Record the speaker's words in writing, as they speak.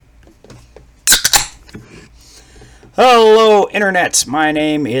Hello, Internet! My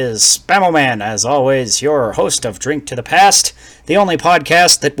name is Spamoman, as always, your host of Drink to the Past, the only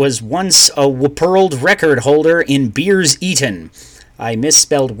podcast that was once a world record holder in beers eaten. I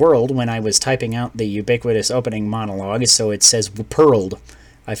misspelled world when I was typing out the ubiquitous opening monologue, so it says world.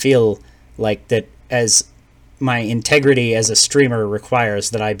 I feel like that as my integrity as a streamer requires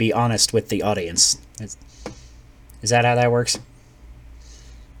that I be honest with the audience. Is that how that works?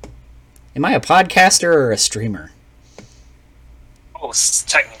 Am I a podcaster or a streamer? Oh,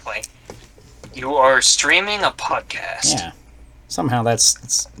 technically. You are streaming a podcast. Yeah. Somehow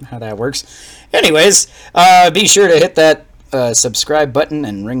that's how that works. Anyways, be sure to hit that subscribe button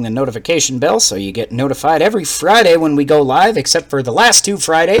and ring the notification bell so you get notified every Friday when we go live, except for the last 2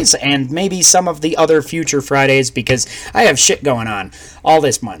 Fridays and maybe some of the other future Fridays, because I have shit going on all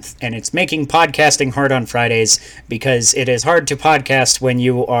this month, and it's making podcasting hard on Fridays because it is hard to podcast when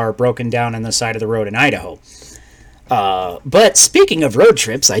you are broken down on the side of the road in Idaho. But speaking of road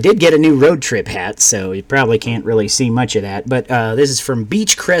trips, I did get a new road trip hat, so you probably can't really see much of that. But this is from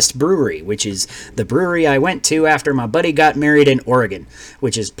Beechcrest Brewery, which is the brewery I went to after my buddy got married in Oregon,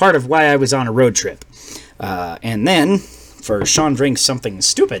 which is part of why I was on a road trip. And then, for Sean Drinks Something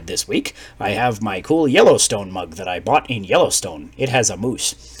Stupid this week, I have my cool Yellowstone mug that I bought in Yellowstone. It has a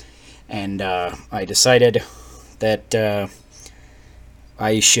moose. And I decided that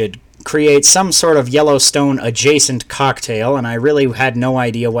I should create some sort of Yellowstone adjacent cocktail, and I really had no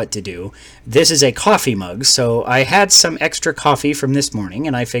idea what to do. This is a coffee mug, so I had some extra coffee from this morning,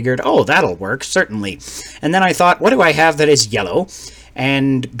 and I figured, oh, that'll work, certainly. And then I thought, what do I have that is yellow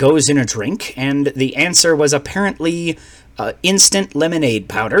and goes in a drink? And the answer was apparently instant lemonade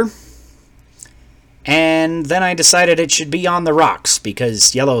powder. And then I decided it should be on the rocks,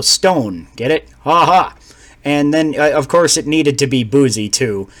 because Yellowstone, get it? Ha ha! And then, of course, it needed to be boozy,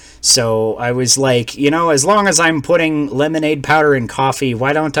 too. So I was like, as long as I'm putting lemonade powder in coffee,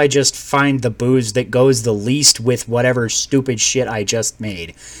 why don't I just find the booze that goes the least with whatever stupid shit I just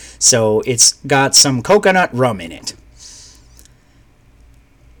made? So it's got some coconut rum in it.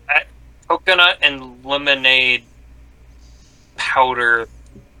 That coconut and lemonade powder...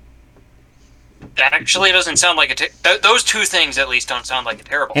 That actually doesn't sound like those two things, at least, don't sound like a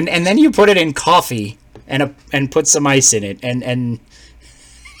terrible... And then you put it in coffee and put some ice in it, and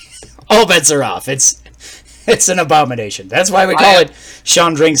all bets are off. It's an abomination. That's why we call it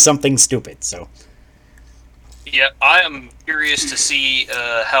Sean Drinks Something Stupid. So, yeah, I am curious to see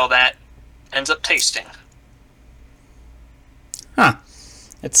how that ends up tasting. Huh?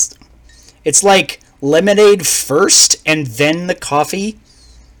 It's like lemonade first and then the coffee,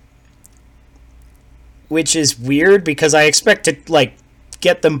 which is weird because I expect to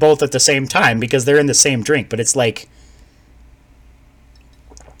get them both at the same time because they're in the same drink, but it's like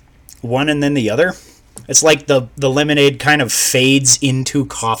one and then the other. It's like the lemonade kind of fades into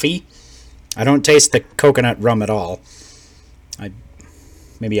coffee. I don't taste the coconut rum at all.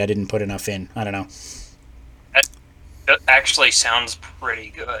 Maybe I didn't put enough in. I don't know. That actually sounds pretty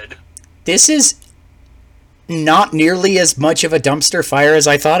good. This is not nearly as much of a dumpster fire as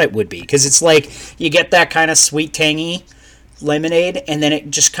I thought it would be, because it's like you get that kind of sweet tangy lemonade and then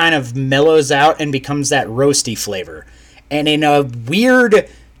it just kind of mellows out and becomes that roasty flavor. And in a weird,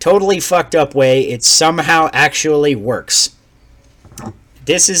 totally fucked up way, it somehow actually works.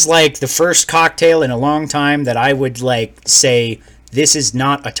 This is like the first cocktail in a long time that I would say this is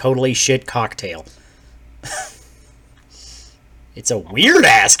not a totally shit cocktail. It's a weird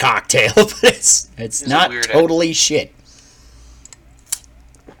ass cocktail, but it's not totally shit.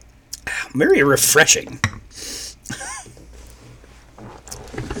 Very refreshing.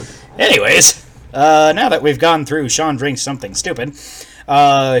 Anyways, now that we've gone through Sean Drinks Something Stupid,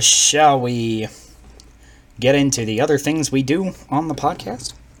 shall we get into the other things we do on the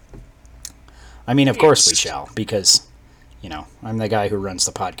podcast? I mean, of course we shall, because, I'm the guy who runs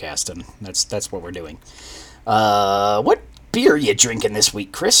the podcast, and that's what we're doing. What beer you drinking this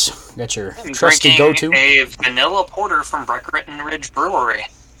week, Chris? Got your trusty go-to? A vanilla porter from Breckenridge Brewery.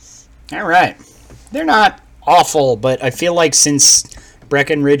 All right. They're not awful, but I feel like since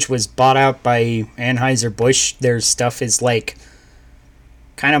Breckenridge was bought out by Anheuser-Busch, their stuff is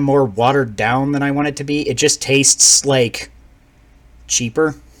kind of more watered down than I want it to be. It just tastes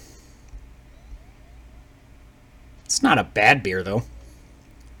cheaper. It's not a bad beer though.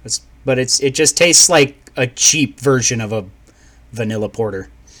 But it just tastes like a cheap version of a vanilla porter.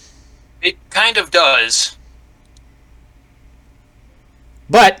 It kind of does.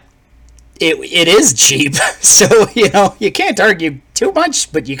 But it is cheap, so, you can't argue too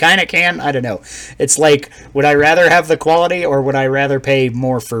much, but you kind of can. I don't know. It's like, would I rather have the quality, or would I rather pay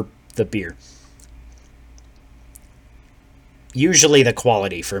more for the beer? usually the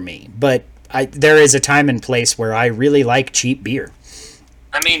quality for me. But there is a time and place where I really like cheap beer.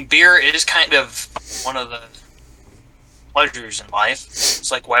 I mean, beer is kind of one of the pleasures in life.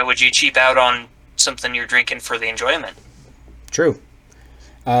 It's like, why would you cheap out on something you're drinking for the enjoyment? True.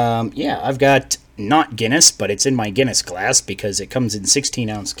 Yeah, I've got not Guinness, but it's in my Guinness glass because it comes in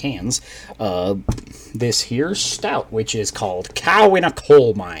 16-ounce cans. This here stout, which is called Cow in a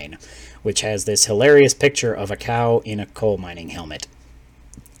Coal Mine, which has this hilarious picture of a cow in a coal mining helmet.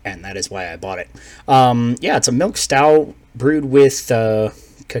 And that is why I bought it. Yeah, it's a milk stout brewed with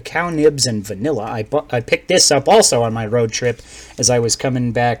cacao nibs and vanilla. I picked this up also on my road trip as I was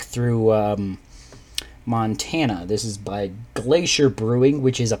coming back through Montana. This is by Glacier Brewing,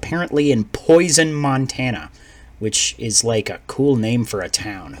 which is apparently in Poison, Montana, which is like a cool name for a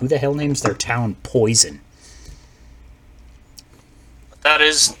town. Who the hell names their town Poison? That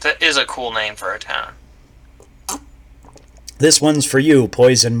is a cool name for a town. This one's for you,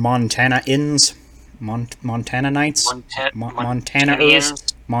 Poison Montana-ins. Montana-nites?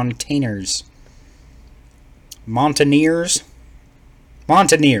 Montana-ers? Montainers. Mountaineers?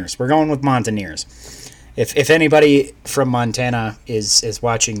 Mountaineers. We're going with Mountaineers. If anybody from Montana is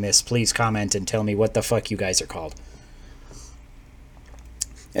watching this, please comment and tell me what the fuck you guys are called.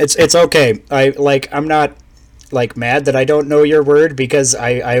 It's okay. I'm not like mad that I don't know your word, because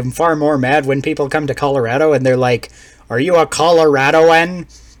I'm far more mad when people come to Colorado and they're like, "Are you a Coloradoan?"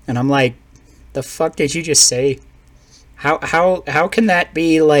 And I'm like, "The fuck did you just say?" How can that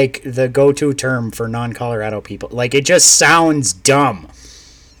be like the go-to term for non-Colorado people? Like, it just sounds dumb.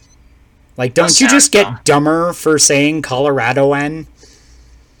 Like, don't you just get dumber for saying Coloradoan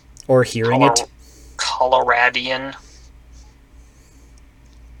or hearing it? Coloradian.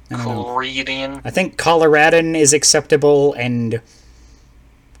 Coloradian. I think Coloradan is acceptable and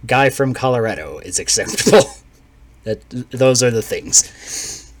guy from Colorado is acceptable. Those are the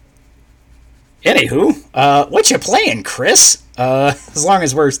things. Anywho, what you playing, Chris? As long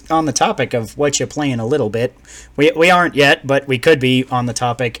as we're on the topic of what you playing a little bit. We aren't yet, but we could be on the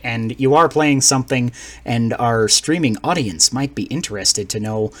topic, and you are playing something, and our streaming audience might be interested to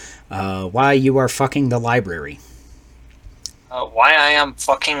know why you are fucking the library. Why I am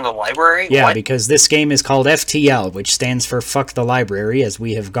fucking the library? Yeah, what? Because this game is called FTL, which stands for Fuck the Library, as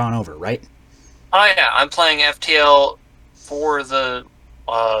we have gone over, right? Oh yeah, I'm playing FTL for the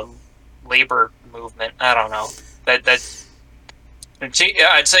labor movement. I don't know.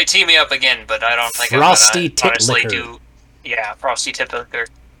 I'd say team me up again, but I don't think Frosty I'm gonna honestly Titlicker. do. Yeah, Frosty Titlicker.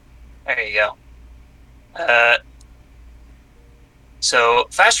 There you go. So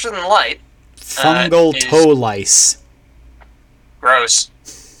Faster Than Light. Fungal toe lice. Gross.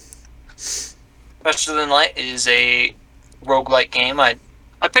 Faster Than Light is a roguelike game. I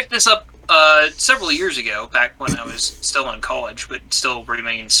picked this up several years ago, back when I was still in college, but it still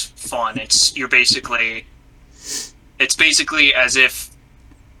remains fun. It's basically as if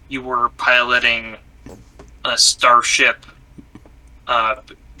you were piloting a starship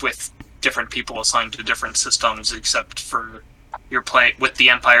with different people assigned to different systems, except for you're playing with the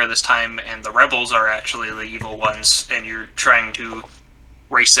Empire this time, and the rebels are actually the evil ones, and you're trying to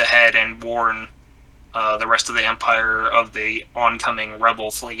race ahead and warn the rest of the Empire of the oncoming rebel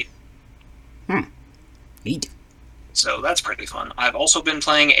fleet. Neat. So that's pretty fun. I've also been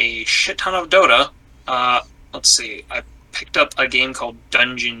playing a shit ton of Dota. Let's see, I picked up a game called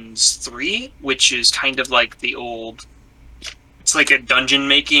Dungeons 3, which is kind of like the old... It's like a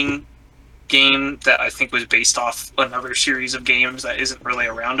dungeon-making game that I think was based off another series of games that isn't really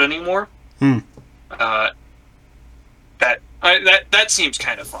around anymore. That seems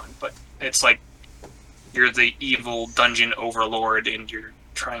kind of fun, but it's like you're the evil dungeon overlord and you're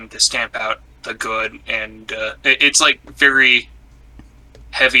trying to stamp out the good, and it's like very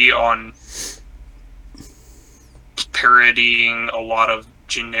heavy on parodying a lot of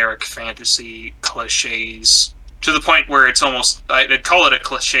generic fantasy cliches, to the point where it's almost, I'd call it a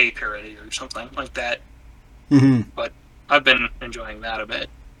cliche parody or something like that. Mm-hmm. But I've been enjoying that a bit.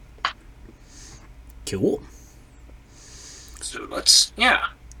 Cool. So yeah.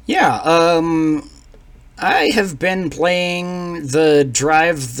 Yeah, I have been playing the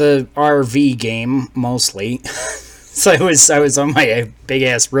Drive the RV game, mostly. So I was on my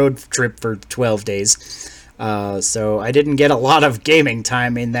big-ass road trip for 12 days. So I didn't get a lot of gaming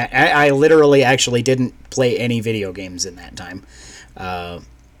time in that. I literally actually didn't play any video games in that time.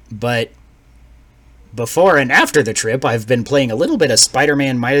 But before and after the trip, I've been playing a little bit of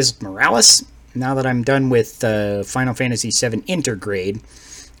Spider-Man Miles Morales. Now that I'm done with Final Fantasy VII Intergrade,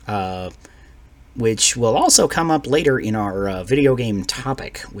 which will also come up later in our video game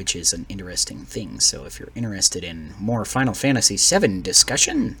topic, which is an interesting thing. So if you're interested in more Final Fantasy VII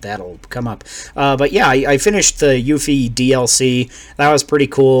discussion, that'll come up. But yeah, I finished the Yuffie DLC. That was pretty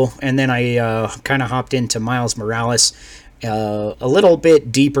cool. And then I kind of hopped into Miles Morales a little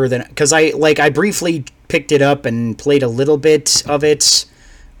bit deeper than... Because I briefly picked it up and played a little bit of it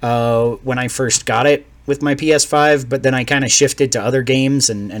when I first got it with my PS5, but then I kind of shifted to other games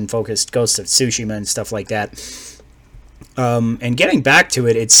and focused Ghost of Tsushima and stuff like that. And getting back to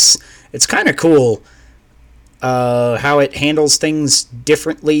it, it's kind of cool how it handles things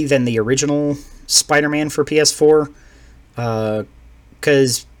differently than the original Spider-Man for PS4.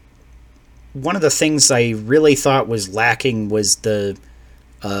 Because one of the things I really thought was lacking was the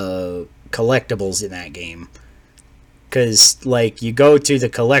collectibles in that game. Because, like, you go to the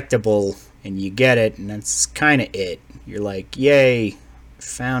collectible and you get it, and that's kind of it. You're like, yay,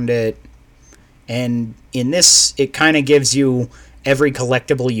 found it. And in this, it kind of gives you every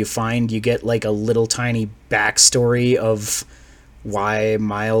collectible you find. You get, like, a little tiny backstory of why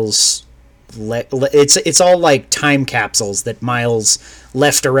Miles... It's all, like, time capsules that Miles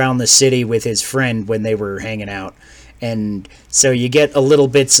left around the city with his friend when they were hanging out. And so you get a little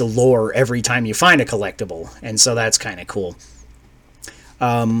bits of lore every time you find a collectible. And so that's kind of cool.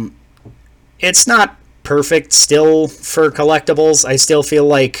 It's not perfect still for collectibles. I still feel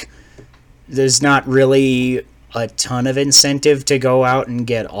like there's not really a ton of incentive to go out and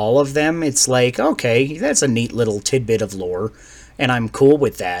get all of them. It's like, okay, that's a neat little tidbit of lore, and I'm cool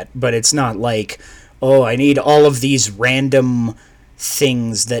with that. But it's not like, oh, I need all of these random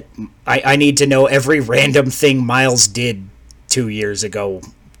things that... I need to know every random thing Miles did 2 years ago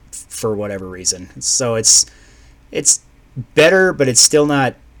for whatever reason. So it's better, but it's still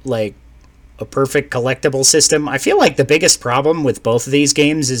not, like, a perfect collectible system. I feel like the biggest problem with both of these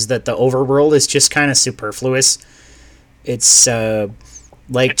games is that the overworld is just kind of superfluous. It's you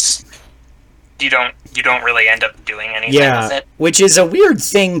don't really end up doing anything with it. Which is a weird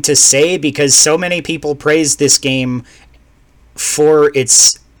thing to say because so many people praise this game for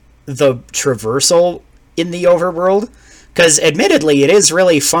the traversal in the overworld. Because admittedly, it is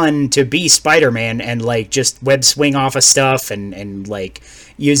really fun to be Spider-Man and, like, just web swing off of stuff and like,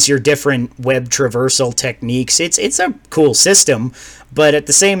 use your different web traversal techniques. It's a cool system, but at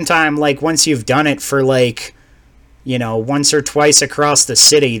the same time, like, once you've done it for, like, you know, once or twice across the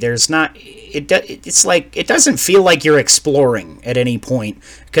city, there's not... It's like, it doesn't feel like you're exploring at any point,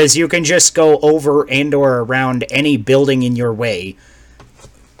 because you can just go over and or around any building in your way.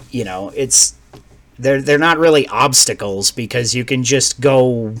 You know, it's... They're not really obstacles because you can just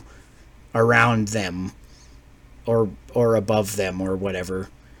go around them or above them or whatever.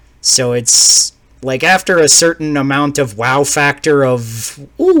 So it's like after a certain amount of wow factor of,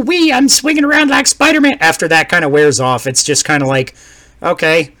 ooh wee, I'm swinging around like Spider-Man. After that kind of wears off, it's just kind of like,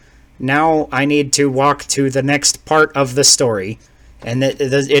 okay, now I need to walk to the next part of the story. And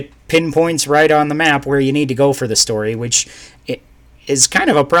it pinpoints right on the map where you need to go for the story, which is kind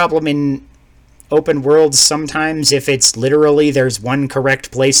of a problem in open worlds sometimes. If it's literally there's one correct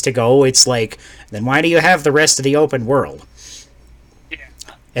place to go, it's like, then why do you have the rest of the open world? Yeah.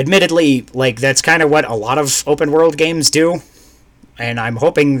 Admittedly, like, that's kind of what a lot of open world games do, and I'm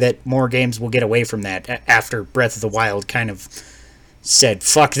hoping that more games will get away from that after Breath of the Wild kind of said,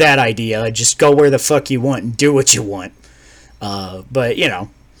 fuck that idea, just go where the fuck you want and do what you want. But, you know,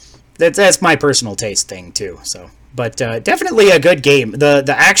 that's my personal taste thing, too, so... But definitely a good game.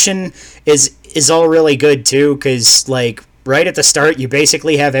 The action is all really good, too, because, like, right at the start, you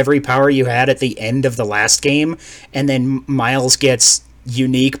basically have every power you had at the end of the last game, and then Miles gets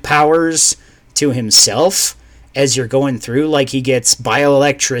unique powers to himself as you're going through. Like, he gets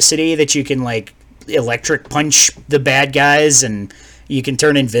bioelectricity that you can, like, electric punch the bad guys, and you can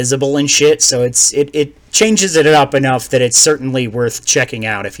turn invisible and shit, so it changes it up enough that it's certainly worth checking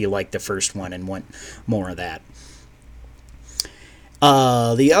out if you like the first one and want more of that.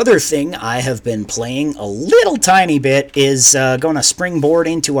 The other thing I have been playing a little tiny bit is going to springboard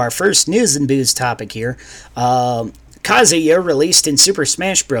into our first News and Booze topic here. Kazuya released in Super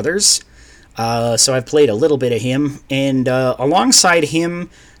Smash Bros., so I've played a little bit of him, and alongside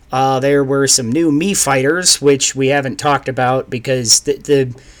him, there were some new Mii fighters, which we haven't talked about because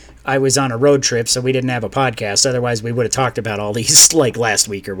I was on a road trip, so we didn't have a podcast. Otherwise, we would have talked about all these, like, last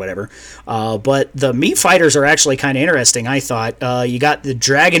week or whatever. But the Mii fighters are actually kind of interesting, I thought. You got the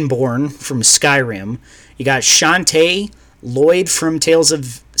Dragonborn from Skyrim. You got Shantae, Lloyd from Tales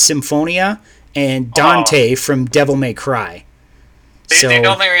of Symphonia, and Dante from Devil May Cry. The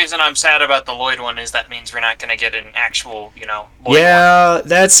only reason I'm sad about the Lloyd one is that means we're not going to get an actual, Lloyd yeah, one.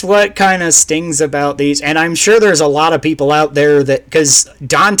 That's what kind of stings about these. And I'm sure there's a lot of people out there that... Because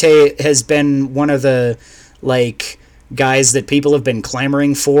Dante has been one of the, guys that people have been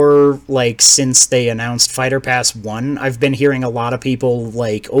clamoring for, since they announced Fighter Pass 1. I've been hearing a lot of people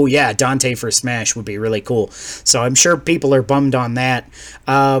oh yeah, Dante for Smash would be really cool. So I'm sure people are bummed on that.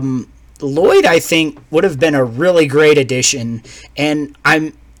 Lloyd, I think, would have been a really great addition, and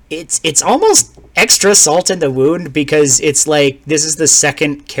it's almost extra salt in the wound because it's this is the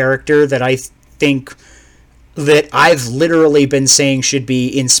second character that I think that I've literally been saying should be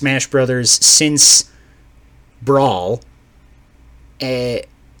in Smash Brothers since Brawl, that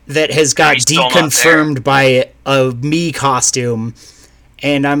has got deconfirmed by a Mii costume,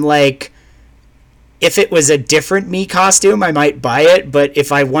 and I'm if it was a different Mii costume, I might buy it, but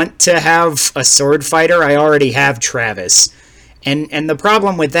if I want to have a sword fighter, I already have Travis. And the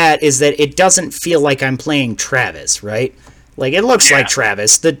problem with that is that it doesn't feel like I'm playing Travis, right? It looks like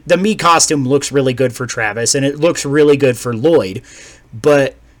Travis. The Mii costume looks really good for Travis, and it looks really good for Lloyd,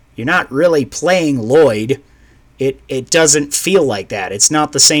 but you're not really playing Lloyd. It doesn't feel like that. It's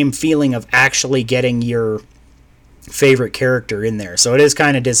not the same feeling of actually getting your favorite character in there, so it is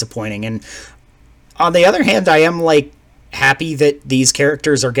kind of disappointing. And on the other hand, I am happy that these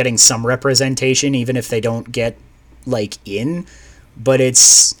characters are getting some representation, even if they don't get in. But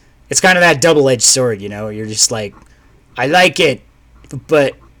it's kind of that double-edged sword, You're just I like it,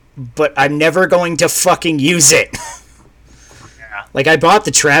 but I'm never going to fucking use it. Yeah. I bought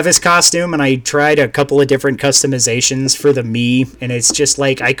the Travis costume and I tried a couple of different customizations for the Mii, and it's just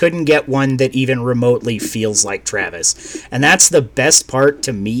I couldn't get one that even remotely feels like Travis. And that's the best part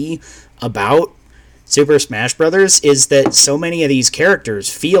to me about Super Smash Brothers, is that so many of these characters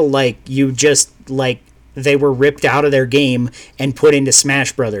feel like you just they were ripped out of their game and put into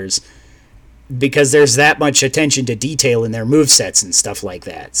Smash Brothers, because there's that much attention to detail in their movesets and stuff like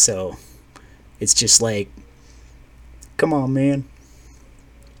that. So it's just come on, man.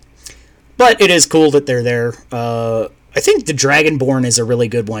 But it is cool that they're there. I think the Dragonborn is a really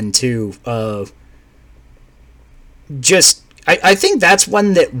good one too. I think that's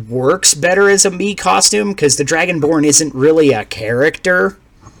one that works better as a Mii costume, because the Dragonborn isn't really a character.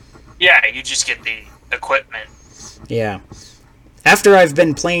 Yeah, you just get the equipment. Yeah. After I've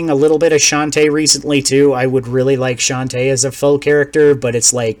been playing a little bit of Shantae recently, too, I would really like Shantae as a full character, but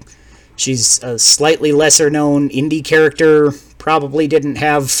it's she's a slightly lesser-known indie character, probably didn't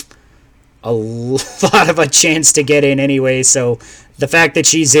have a lot of a chance to get in anyway, so the fact that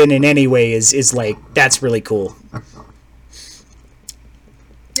she's in anyway is that's really cool.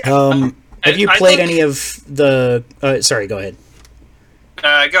 Have you played any of the... sorry, go ahead.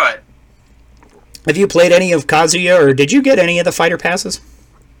 Go ahead. Have you played any of Kazuya, or did you get any of the fighter passes?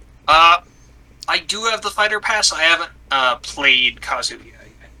 I do have the fighter pass. I haven't played Kazuya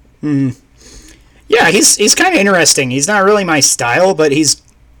yet. Yeah, he's kind of interesting. He's not really my style, but he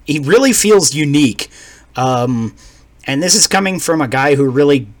really feels unique. And this is coming from a guy who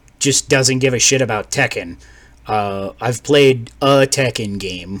really just doesn't give a shit about Tekken. I've played a Tekken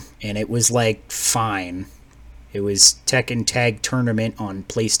game, and it was fine. It was Tekken Tag Tournament on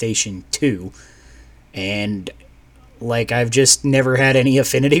PlayStation 2, and I've just never had any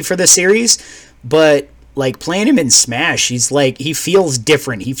affinity for the series. But playing him in Smash, he's he feels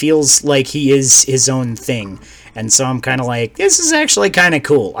different. He feels like he is his own thing, and so I'm kind of this is actually kind of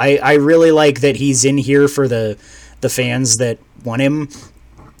cool. I really like that he's in here for the fans that want him,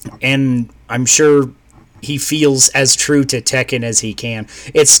 and I'm sure he feels as true to Tekken as he can.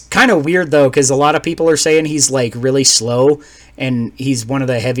 It's kind of weird, though, because a lot of people are saying he's, really slow, and he's one of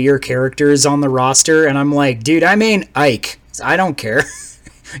the heavier characters on the roster, and I'm dude, I mean Ike. I don't care.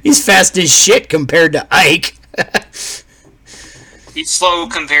 He's fast as shit compared to Ike. He's slow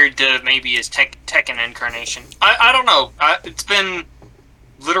compared to maybe his Tekken incarnation. I don't know. It's been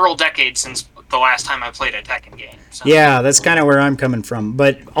literal decades since the last time I played a Tekken game. So. Yeah, that's kind of where I'm coming from.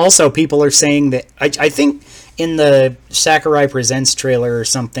 But also, people are saying that... I think in the Sakurai Presents trailer or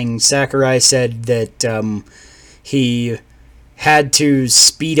something, Sakurai said that he had to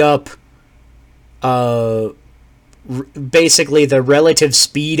speed up... basically, the relative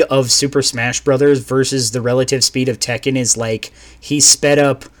speed of Super Smash Brothers versus the relative speed of Tekken is he sped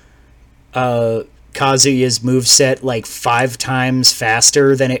up Kazuya's moveset 5 times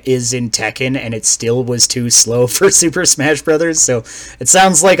faster than it is in Tekken, and it still was too slow for Super Smash Brothers. So it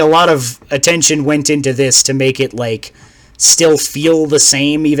sounds like a lot of attention went into this to make it still feel the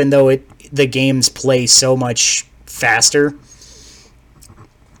same, even though the games play so much faster.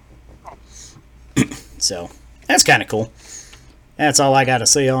 So that's kind of cool. That's all I got to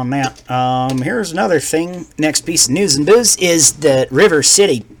say on that. Here's another thing. Next piece of news and booze is that River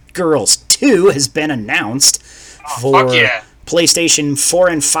City Girls 2 has been announced for PlayStation 4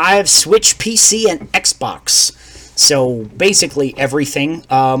 and 5, Switch, PC, and Xbox. So basically everything.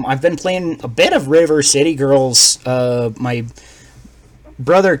 I've been playing a bit of River City Girls. My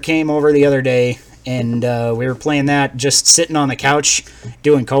brother came over the other day, and we were playing that, just sitting on the couch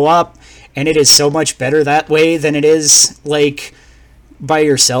doing co-op, and it is so much better that way than it is, like, by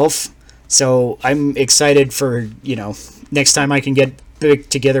yourself. So I'm excited for, next time I can get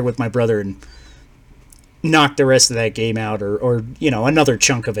together with my brother and knock the rest of that game out, or another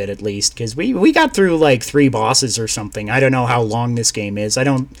chunk of it at least, because we got through like 3 bosses or something. I don't know how long this game is.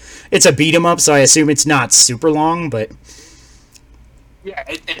 It's a beat 'em up, so I assume it's not super long, but yeah,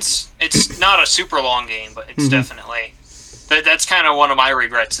 it's not a super long game, but it's definitely that's kind of one of my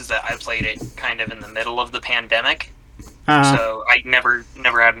regrets, is that I played it kind of in the middle of the pandemic, so I never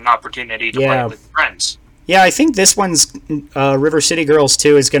had an opportunity to play it with friends. Yeah, I think this one's River City Girls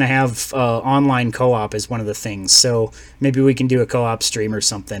 2 is going to have online co-op as one of the things. So maybe we can do a co-op stream or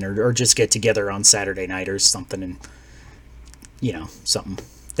something, or just get together on Saturday night or something, and something.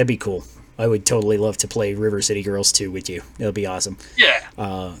 That'd be cool. I would totally love to play River City Girls 2 with you. It'll be awesome. Yeah.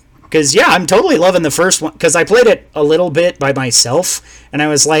 Because, I'm totally loving the first one, because I played it a little bit by myself, and I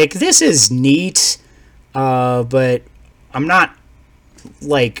was like, this is neat, but I'm not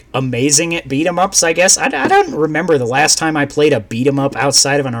like amazing at beat 'em ups, I guess. I don't remember the last time I played a beat 'em up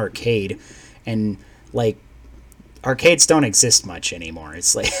outside of an arcade, and like arcades don't exist much anymore.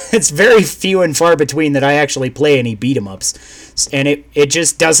 It's like it's very few and far between that I actually play any beat 'em ups, and it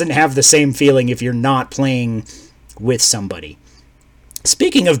just doesn't have the same feeling if you're not playing with somebody.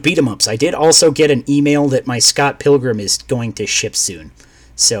 Speaking of beat 'em ups, I did also get an email that my Scott Pilgrim is going to ship soon.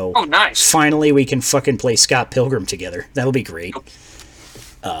 So nice. Finally we can fucking play Scott Pilgrim together. That'll be great.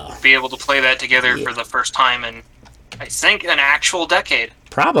 Be able to play that together for the first time in, I think, an actual decade.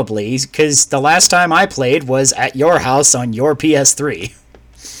 Probably, because the last time I played was at your house on your PS3.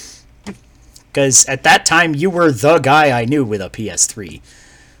 Because at that time, you were the guy I knew with a PS3.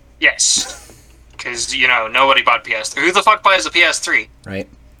 Yes. Because, nobody bought PS3. Who the fuck buys a PS3? Right.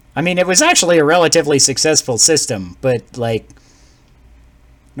 I mean, it was actually a relatively successful system, but, like,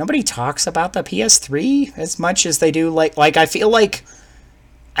 nobody talks about the PS3 as much as they do, like I feel like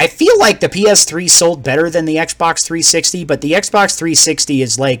the PS3 sold better than the Xbox 360, but the Xbox 360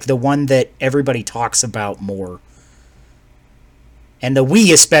 is like the one that everybody talks about more. And the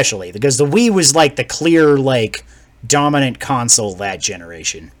Wii especially, because the Wii was like the clear, like, dominant console that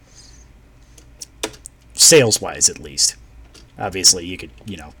generation. Sales-wise, at least. Obviously, you could,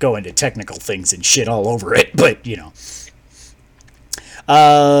 go into technical things and shit all over it, but,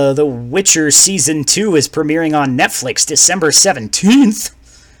 The Witcher Season 2 is premiering on Netflix December 17th.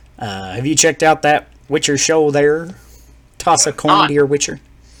 Have you checked out that Witcher show there? Toss a coin to your Witcher.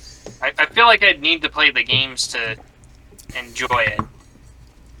 I feel like I'd need to play the games to enjoy it.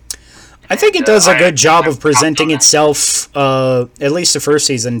 I think it does a good job of presenting itself, at least the first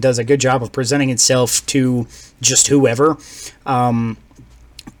season does a good job of presenting itself to just whoever. Because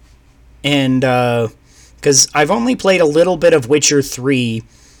I've only played a little bit of Witcher 3,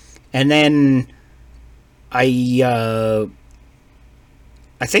 and then I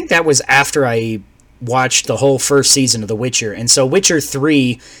think that was after I watched the whole first season of The Witcher, and so Witcher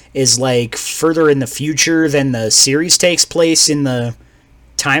 3 is like further in the future than the series takes place in the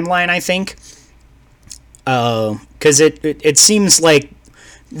timeline, I think. Because it seems like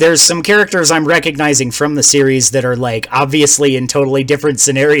there's some characters I'm recognizing from the series that are like obviously in totally different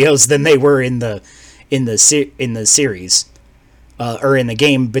scenarios than they were in the series. Or in the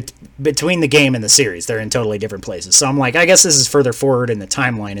game, but between the game and the series, they're in totally different places. So I'm like, I guess this is further forward in the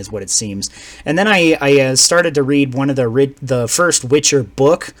timeline, is what it seems. And then I started to read one of the first Witcher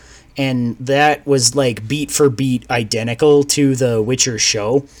book, and that was like beat for beat identical to the Witcher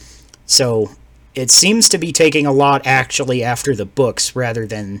show. So it seems to be taking a lot actually after the books rather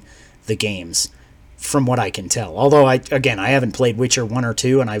than the games, from what I can tell. Although I haven't played Witcher 1 or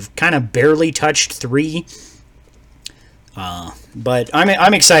 2, and I've kind of barely touched 3. But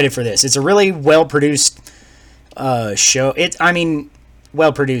I'm excited for this. It's a really well-produced show.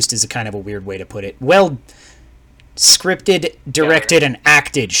 Well-produced is a kind of a weird way to put it. Well scripted, directed, and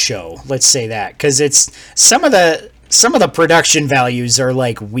acted show. Let's say that, because it's some of the production values are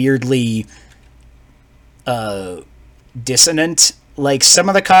like weirdly dissonant. Like, some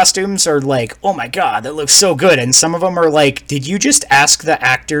of the costumes are like, oh my god, that looks so good, and some of them are like, did you just ask the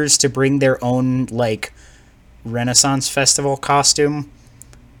actors to bring their own like Renaissance Festival costume?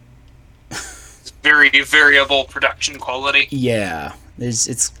 very variable production quality. Yeah,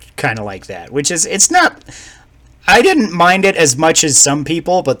 it's kind of like that, which is, it's not, I didn't mind it as much as some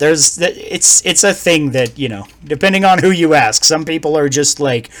people, but it's a thing that, you know, depending on who you ask, some people are just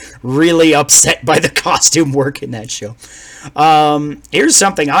like really upset by the costume work in that show. Here's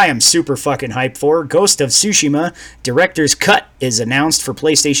something I am super fucking hyped for. Ghost of Tsushima Director's Cut is announced for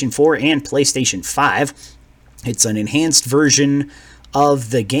PlayStation 4 and PlayStation 5. It's an enhanced version of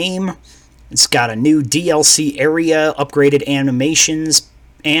the game. It's got a new DLC area, upgraded animations,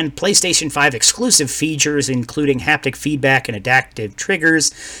 and PlayStation 5 exclusive features, including haptic feedback and adaptive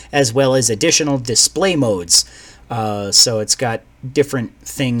triggers, as well as additional display modes. So it's got different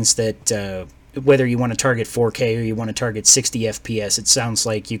things that, whether you want to target 4K or you want to target 60 FPS, it sounds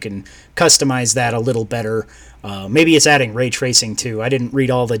like you can customize that a little better. Maybe it's adding ray tracing too. I didn't read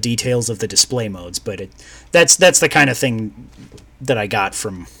all the details of the display modes, but that's the kind of thing that I got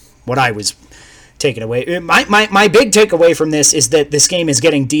from what I was taken away. My big takeaway from this is that this game is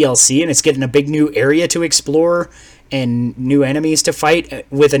getting DLC, and it's getting a big new area to explore and new enemies to fight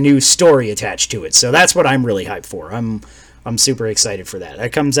with a new story attached to it. So that's what I'm really hyped for. I'm super excited for that.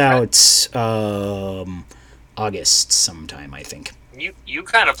 That comes out August sometime, I think. You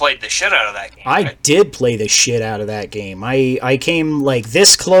kind of played the shit out of that game. I did play the shit out of that game. I came like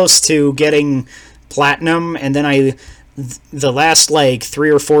this close to getting platinum, and then the last like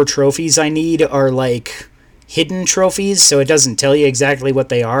 3 or 4 trophies I need are like hidden trophies, so it doesn't tell you exactly what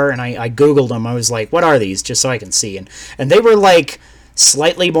they are, and I googled them. I was like, what are these, just so I can see, and they were like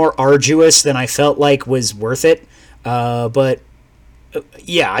slightly more arduous than I felt like was worth it, but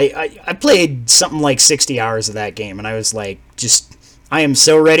yeah, I played something like 60 hours of that game, and I was like, I am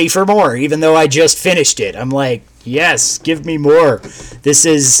so ready for more, even though I just finished it. I'm like, yes, give me more. This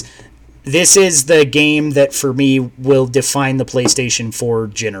is the game that, for me, will define the PlayStation 4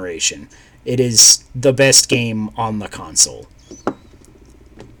 generation. It is the best game on the console.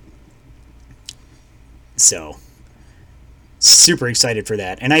 So, super excited for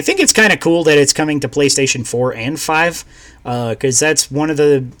that. And I think it's kind of cool that it's coming to PlayStation 4 and 5, because that's one of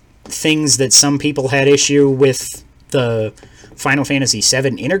the things that some people had issue with the Final Fantasy VII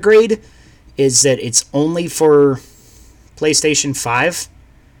Intergrade, is that it's only for PlayStation 5.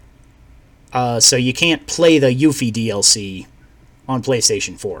 So you can't play the Yuffie DLC on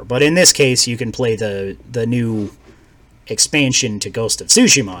PlayStation 4. But in this case, you can play the new expansion to Ghost of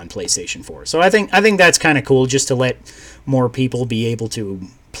Tsushima on PlayStation 4. So I think that's kind of cool, just to let more people be able to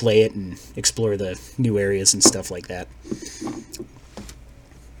play it and explore the new areas and stuff like that.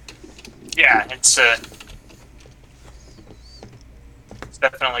 Yeah, it's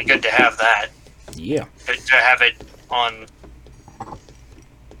definitely good to have that. Yeah. To have it on.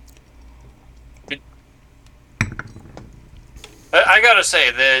 I gotta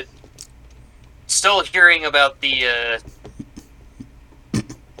say that still hearing about the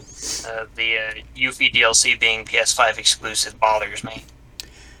Yuffie DLC being PS5 exclusive bothers me.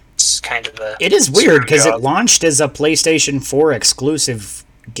 It's kind of a. It is weird because it launched as a PlayStation 4 exclusive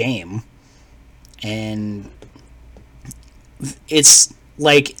game, and it's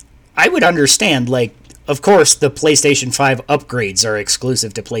like, I would understand, like, of course the PlayStation 5 upgrades are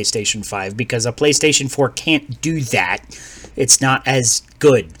exclusive to PlayStation 5 because a PlayStation 4 can't do that. It's not as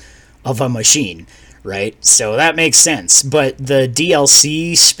good of a machine, right? So that makes sense. But the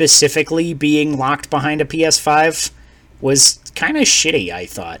DLC specifically being locked behind a PS5 was kind of shitty, I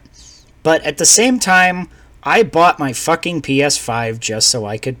thought. But at the same time, I bought my fucking PS5 just so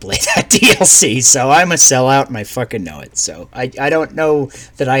I could play that DLC. So I'm a sellout and I fucking know it. So I don't know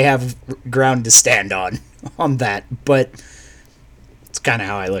that I have ground to stand on that. But it's kind of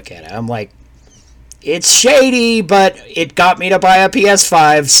how I look at it. I'm like, it's shady, but it got me to buy a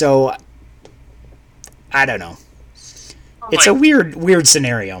PS5, so I don't know. It's a weird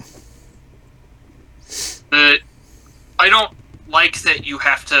scenario. I don't like that you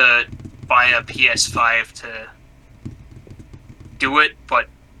have to buy a PS5 to do it, but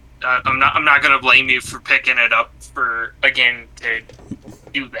I'm not gonna blame you for picking it up to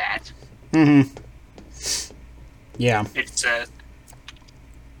do that. Mm-hmm. Yeah. It's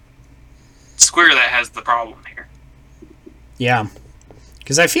Square that has the problem here. Yeah.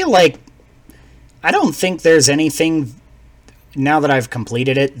 Because I feel like I don't think there's anything, now that I've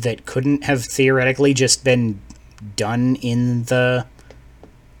completed it, that couldn't have theoretically just been done in the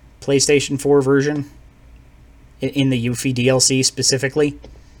PlayStation 4 version. In the Yuffie DLC specifically.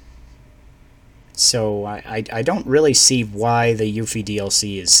 So I don't really see why the Yuffie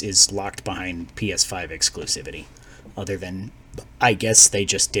DLC is locked behind PS5 exclusivity. Other than, I guess they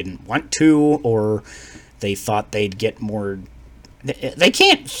just didn't want to, or they thought they'd get more They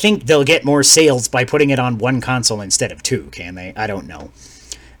can't think they'll get more sales by putting it on one console instead of two, can they? I don't know.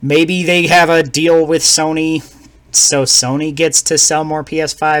 Maybe they have a deal with Sony, so Sony gets to sell more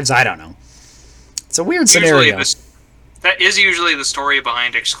PS5s? I don't know. It's a weird scenario. That is usually the story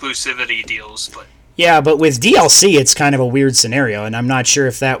behind exclusivity deals, but... Yeah, but with DLC, it's kind of a weird scenario, and I'm not sure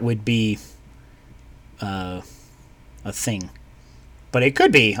if that would be a thing. But it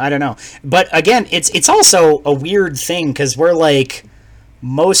could be. I don't know. But again, it's also a weird thing, because we're like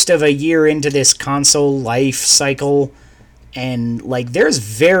most of a year into this console life cycle, and like there's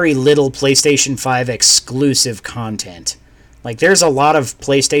very little PlayStation 5 exclusive content. Like there's a lot of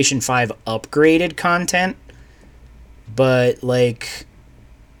PlayStation 5 upgraded content, but like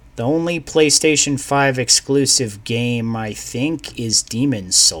the only PlayStation 5 exclusive game I think is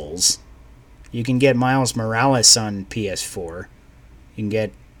Demon's Souls. You can get Miles Morales on PS4. You can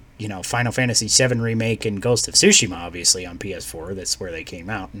get, Final Fantasy VII Remake and Ghost of Tsushima, obviously, on PS4. That's where they came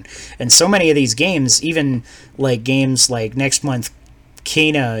out. And so many of these games, even like games like next month,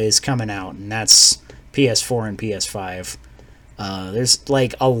 Kena is coming out, and that's PS4 and PS5. There's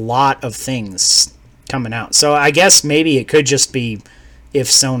like a lot of things coming out. So I guess maybe it could just be if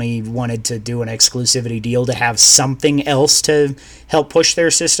Sony wanted to do an exclusivity deal to have something else to help push their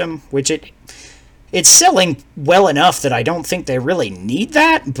system, which it's selling well enough that I don't think they really need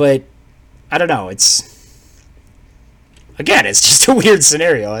that, but I don't know. It's just a weird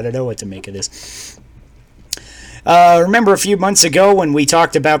scenario. I don't know what to make of this. Remember a few months ago when we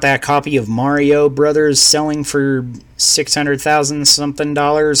talked about that copy of Mario Brothers selling for $600,000 something?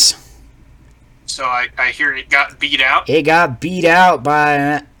 So I hear it got beat out? It got beat out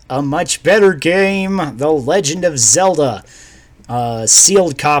by a much better game, The Legend of Zelda.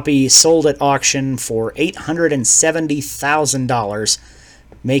 Sealed copy sold at auction for $870,000,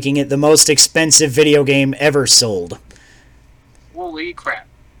 making it the most expensive video game ever sold. Holy crap.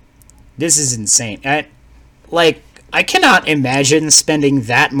 This is insane. I cannot imagine spending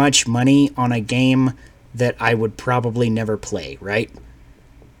that much money on a game that I would probably never play, right?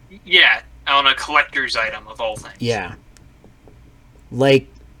 Yeah, on a collector's item of all things. Yeah.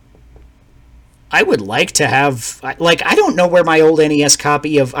 I would like to have... I don't know where my old NES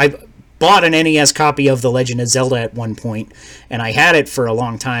copy of... I bought an NES copy of The Legend of Zelda at one point, and I had it for a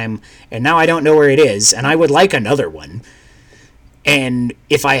long time, and now I don't know where it is, and I would like another one. And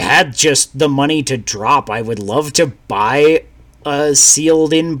if I had just the money to drop, I would love to buy a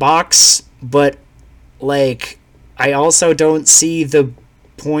sealed-in box, but, I also don't see the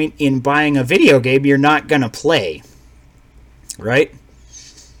point in buying a video game you're not gonna play. Right?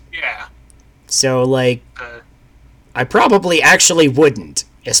 Yeah. So, I probably actually wouldn't.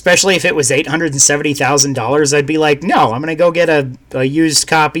 Especially if it was $870,000, I'd be like, no, I'm going to go get a used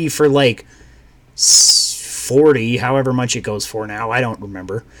copy for, 40, however much it goes for now. I don't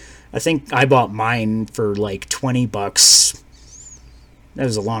remember. I think I bought mine for, $20. That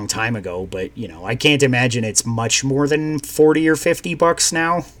was a long time ago, but, I can't imagine it's much more than 40 or 50 bucks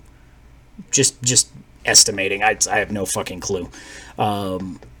now. Just estimating. I have no fucking clue.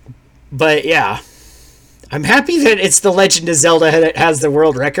 But yeah, I'm happy that it's The Legend of Zelda that has the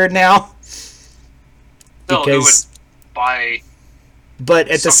world record now. Still, it would buy. But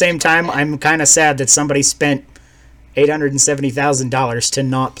at the same time, I'm kind of sad that somebody spent $870,000 to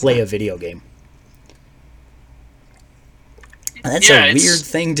not play a video game. That's a weird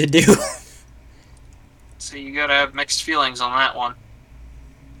thing to do. So you gotta have mixed feelings on that one.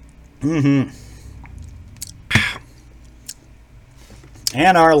 Mm-hmm.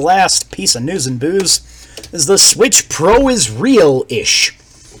 And our last piece of news and booze is the Switch Pro is real-ish.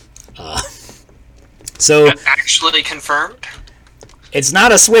 So actually confirmed? It's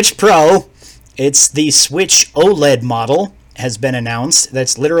not a Switch Pro. It's the Switch OLED model has been announced.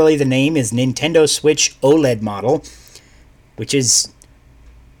 That's literally the name is Nintendo Switch OLED model, which is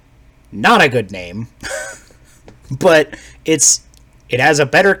not a good name. But it has a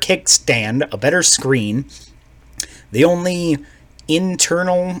better kickstand, a better screen. The only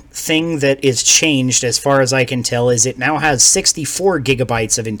internal thing that is changed, as far as I can tell, is it now has 64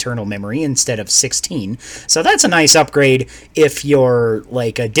 gigabytes of internal memory instead of 16. So that's a nice upgrade if you're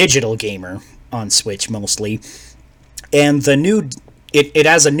like a digital gamer on Switch mostly. And it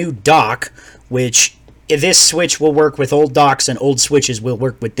has a new dock, which this Switch will work with old docks and old Switches will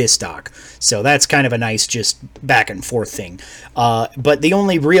work with this dock. So that's kind of a nice just back and forth thing. But the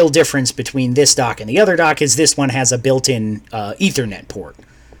only real difference between this dock and the other dock is this one has a built-in Ethernet port.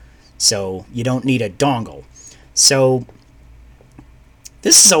 So you don't need a dongle. So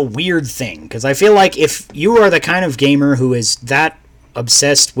this is a weird thing, because I feel like if you are the kind of gamer who is that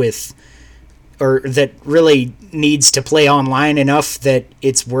obsessed with or that really needs to play online enough that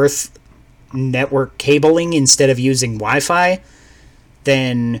it's worth network cabling instead of using Wi-Fi,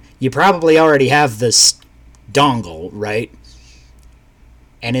 then you probably already have this dongle, right?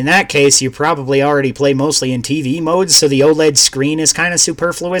 And in that case, you probably already play mostly in TV mode, so the OLED screen is kind of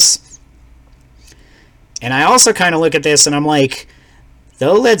superfluous. And I also kind of look at this and I'm like, the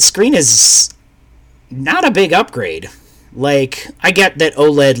OLED screen is not a big upgrade. Like, I get that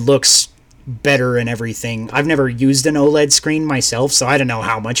OLED looks better and everything. I've never used an OLED screen myself, so I don't know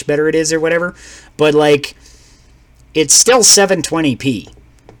how much better it is or whatever. But, like, it's still 720p.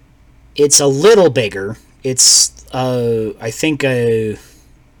 It's a little bigger. It's, I think, a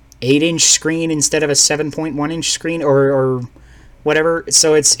 8-inch screen instead of a 7.1-inch screen, or whatever.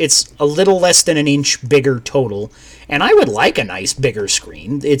 So it's a little less than an inch bigger total. And I would like a nice bigger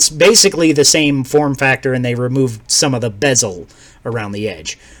screen. It's basically the same form factor, and they removed some of the bezel around the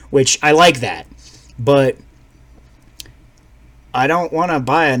edge, which I like that. But I don't want to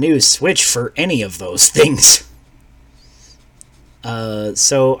buy a new Switch for any of those things.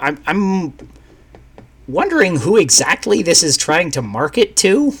 So I'm wondering who exactly this is trying to market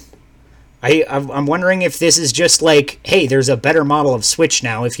to. I'm wondering if this is just like, hey, there's a better model of Switch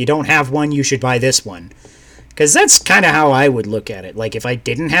now. If you don't have one, you should buy this one. Because that's kind of how I would look at it. Like, if I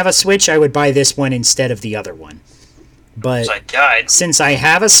didn't have a Switch, I would buy this one instead of the other one. But since I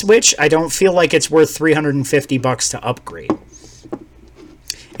have a Switch, I don't feel like it's worth $350 to upgrade.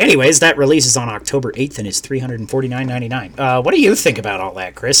 Anyways, that releases on October 8th and is $349.99. What do you think about all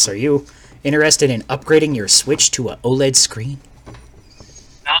that, Chris? Are you interested in upgrading your Switch to an OLED screen?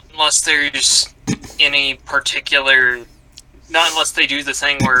 Not unless there's any particular... Not unless they do the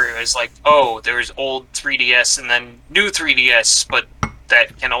thing where it's like, oh, there's old 3DS and then new 3DS, but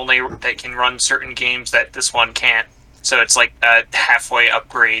that can run certain games that this one can't. So it's like a halfway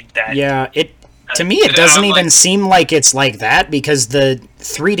upgrade. That to me it doesn't even seem like it's like that, because the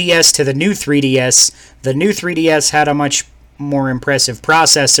 3DS to the new 3DS had a much more impressive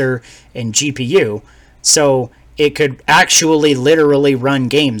processor and GPU, so it could actually literally run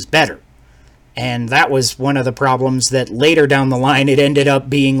games better. And that was one of the problems that later down the line it ended up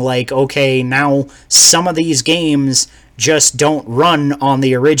being like, okay, now some of these games just don't run on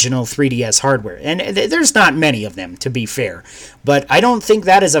the original 3DS hardware. And there's not many of them, to be fair. But I don't think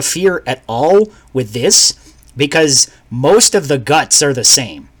that is a fear at all with this, because most of the guts are the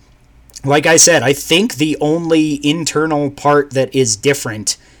same. Like I said, I think the only internal part that is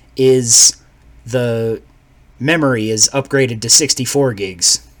different is the memory is upgraded to 64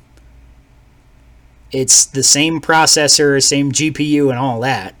 gigs. It's the same processor, same GPU, and all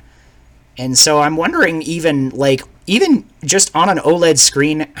that. And so I'm wondering, even just on an OLED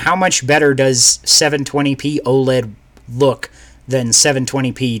screen, how much better does 720p OLED look than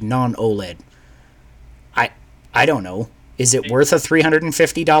 720p non-OLED? I don't know. Is it worth a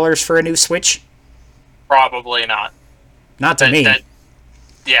 $350 for a new Switch? Probably not. Not to me.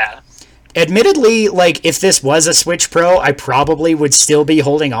 Yeah. Admittedly, like, if this was a Switch Pro, I probably would still be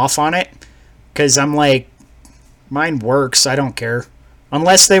holding off on it. Because I'm like, mine works, I don't care.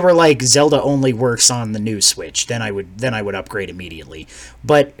 Unless they were like, Zelda only works on the new Switch, then I would upgrade immediately.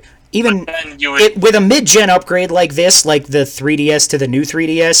 But even with a mid-gen upgrade like this, like the 3DS to the new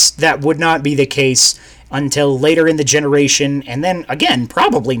 3DS, that would not be the case until later in the generation, and then, again,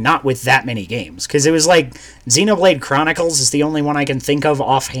 probably not with that many games. Because it was like, Xenoblade Chronicles is the only one I can think of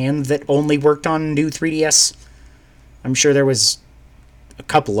offhand that only worked on new 3DS. I'm sure there was a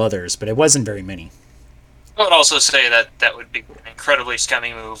couple others, but it wasn't very many. I would also say that that would be an incredibly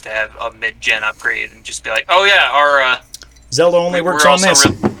scummy move to have a mid-gen upgrade and just be like, oh yeah, our Zelda only works on this.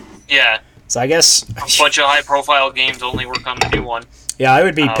 Yeah. So I guess a bunch of high-profile games only work on the new one. Yeah, I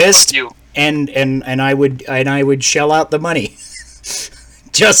would be pissed, and I would shell out the money,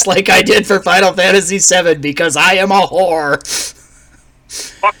 just like I did for Final Fantasy VII, because I am a whore.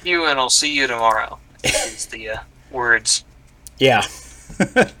 Fuck you, and I'll see you tomorrow. Is the words. Yeah.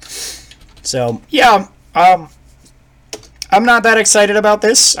 So, yeah, I'm not that excited about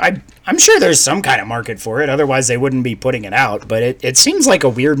this. I'm sure there's some kind of market for it, otherwise they wouldn't be putting it out, but it seems like a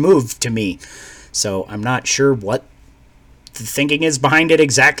weird move to me. So I'm not sure what the thinking is behind it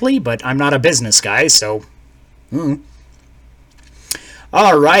exactly, but I'm not a business guy, so...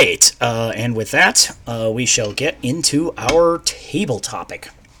 All right, and with that, we shall get into our table topic.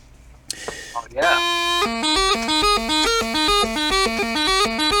 Oh, yeah.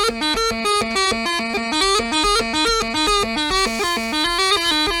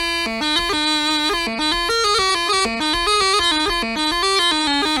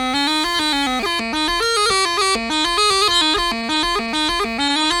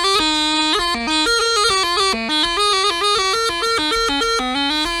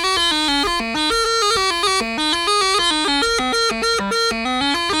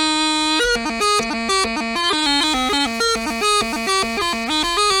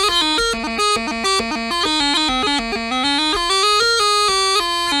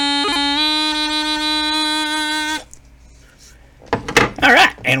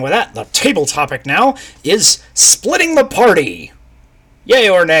 And with that, the table topic now is splitting the party. Yay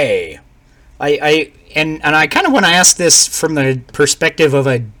or nay? I kind of want to ask this from the perspective of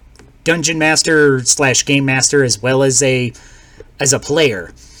a dungeon master / game master as well as a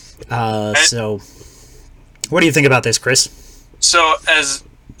player. So, what do you think about this, Chris?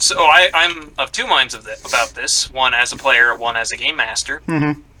 I'm of two minds about this. One as a player, one as a game master.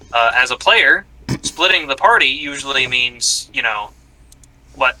 Mm-hmm. As a player, splitting the party usually means,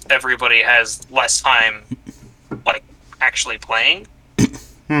 let everybody has less time, like, actually playing.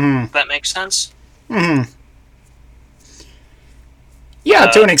 Mm-hmm. If that makes sense? Mm-hmm. Yeah,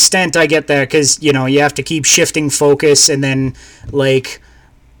 to an extent, I get that, because, you have to keep shifting focus, and then, like,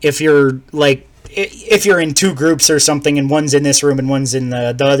 if you're in two groups or something, and one's in this room and one's in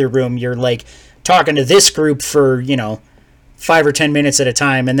the other room, you're, like, talking to this group for, 5 or 10 minutes at a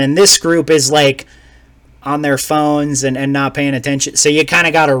time, and then this group is, like, on their phones and not paying attention, so you kind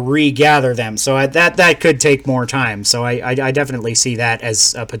of got to regather them, so that could take more time, so I definitely see that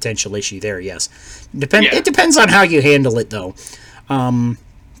as a potential issue there, yes. It depends on how you handle it, though.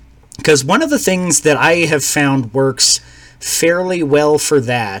 Because one of the things that I have found works fairly well for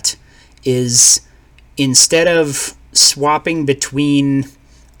that is instead of swapping between,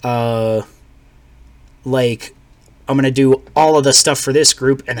 like, I'm going to do all of the stuff for this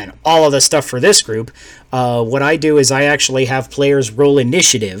group and then all of the stuff for this group, what I do is I actually have players roll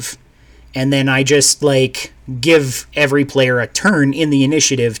initiative, and then I just, like, give every player a turn in the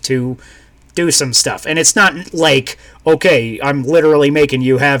initiative to do some stuff. And it's not like, okay, I'm literally making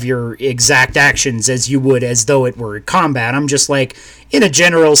you have your exact actions as you would as though it were combat. I'm just like, in a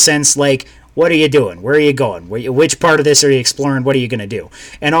general sense, like, what are you doing? Where are you going? Which part of this are you exploring? What are you going to do?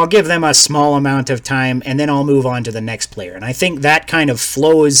 And I'll give them a small amount of time, and then I'll move on to the next player. And I think that kind of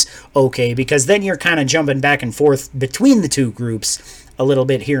flows okay, because then you're kind of jumping back and forth between the two groups a little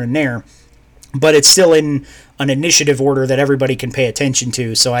bit here and there. But it's still in an initiative order that everybody can pay attention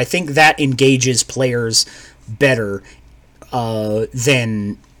to. So I think that engages players better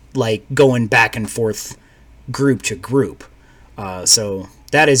than, like, going back and forth group to group. So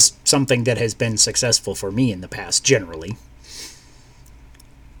that is something that has been successful for me in the past, generally.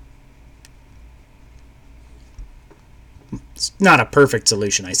 It's not a perfect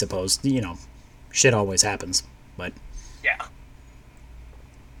solution, I suppose. Shit always happens. But yeah.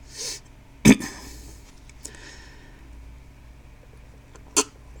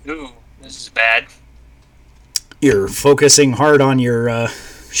 Ooh, this is bad. You're focusing hard on your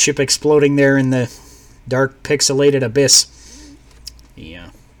ship exploding there in the dark pixelated abyss. Yeah.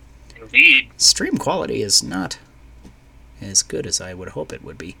 Indeed. Stream quality is not as good as I would hope it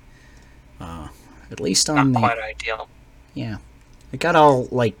would be. At least on not quite ideal. Yeah. It got all,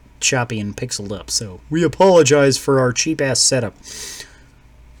 like, choppy and pixeled up, so we apologize for our cheap-ass setup.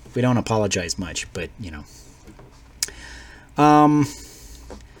 We don't apologize much, but,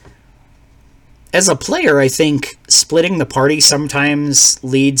 as a player, I think splitting the party sometimes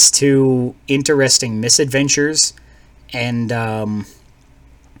leads to interesting misadventures and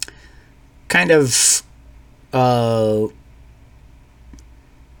kind of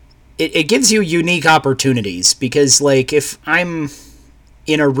it gives you unique opportunities, because, like, if I'm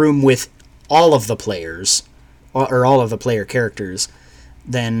in a room with all of the players or all of the player characters,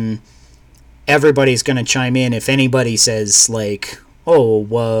 then everybody's going to chime in if anybody says, like,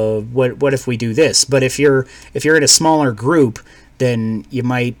 what if we do this? But if you're in a smaller group, then you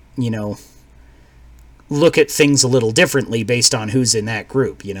might, look at things a little differently based on who's in that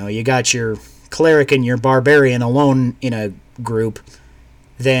group. You got your cleric and your barbarian alone in a group,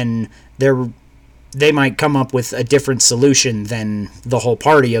 then they might come up with a different solution than the whole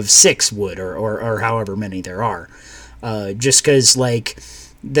party of 6 would, or however many there are. Just because, like,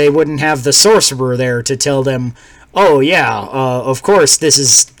 they wouldn't have the sorcerer there to tell them, oh, yeah, of course, this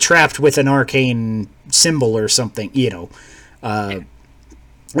is trapped with an arcane symbol or something, and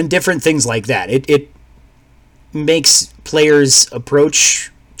different things like that. It makes players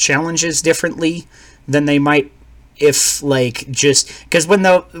approach challenges differently than they might if, like, just... Because when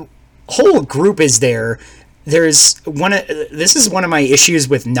the whole group is there, this is one of my issues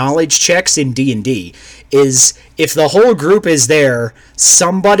with knowledge checks in D&D, is if the whole group is there,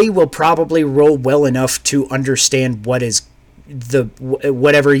 somebody will probably roll well enough to understand what is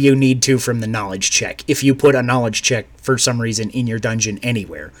whatever you need to from the knowledge check, if you put a knowledge check for some reason in your dungeon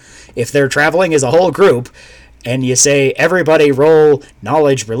anywhere. If they're traveling as a whole group, and you say, everybody roll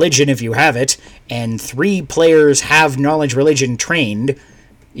knowledge religion if you have it, and 3 players have knowledge religion trained,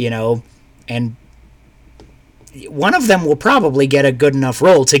 and one of them will probably get a good enough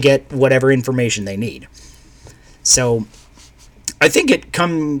roll to get whatever information they need. So I think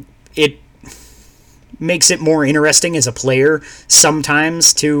it makes it more interesting as a player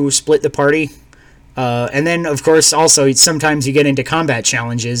sometimes to split the party. And then, of course, also sometimes you get into combat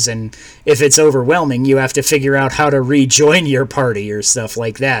challenges, and if it's overwhelming, you have to figure out how to rejoin your party or stuff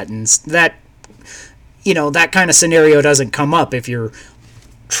like that. And that, that kind of scenario doesn't come up if you're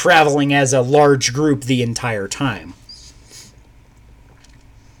traveling as a large group the entire time.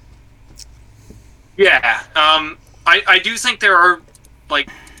 Yeah, I do think there are, like,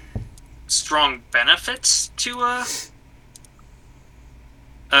 strong benefits to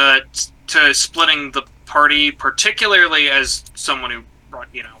splitting the party, particularly as someone who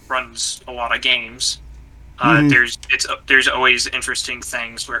runs a lot of games. There's always interesting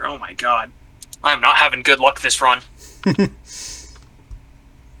things where, oh my god, I'm not having good luck this run. This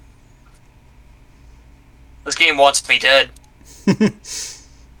game wants me dead.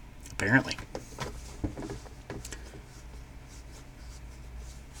 Apparently.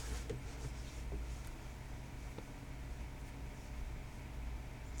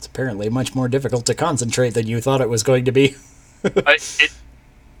 Apparently much more difficult to concentrate than you thought it was going to be.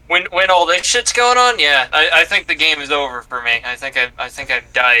 When all this shit's going on, yeah, I think the game is over for me. I think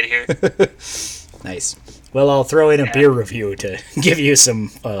I've died here. Nice. Well, I'll throw in a beer review to give you some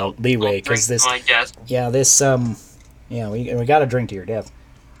leeway, because this, we got to drink to your death.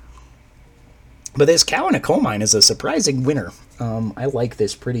 But this Cow in a Coal Mine is a surprising winner. I like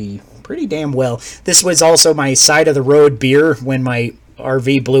this pretty damn well. This was also my side of the road beer when my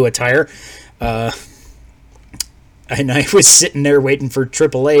RV blew a tire, and I was sitting there waiting for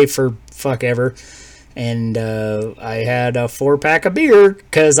AAA for fuck ever, and I had a 4-pack of beer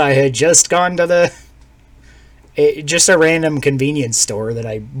because I had just gone to just a random convenience store that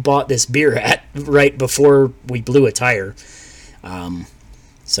I bought this beer at right before we blew a tire.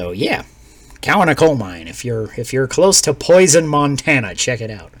 So yeah, Cow in a Coal Mine. If you're close to Poison, Montana, check it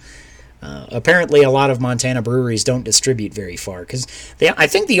out. Apparently, a lot of Montana breweries don't distribute very far, because I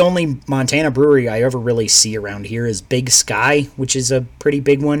think the only Montana brewery I ever really see around here is Big Sky, which is a pretty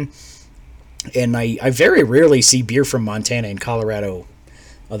big one. And I very rarely see beer from Montana and Colorado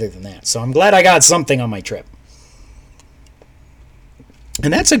other than that. So I'm glad I got something on my trip.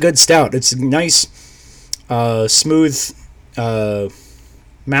 And that's a good stout. It's a nice, smooth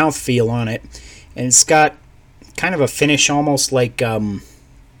mouthfeel on it. And it's got kind of a finish almost like...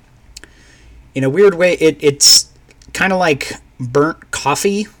 in a weird way, it's kind of like burnt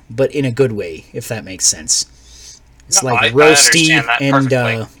coffee, but in a good way, if that makes sense. It's like roasty, and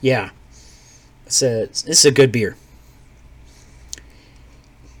yeah, it's a good beer.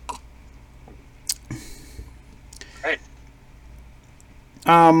 Right.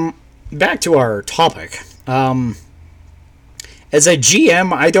 Back to our topic. As a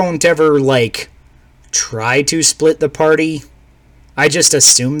GM, I don't ever try to split the party. I just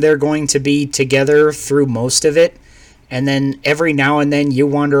assume they're going to be together through most of it, and then every now and then you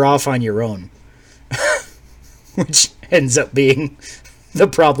wander off on your own. Which ends up being the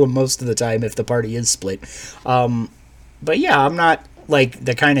problem most of the time if the party is split. But yeah, I'm not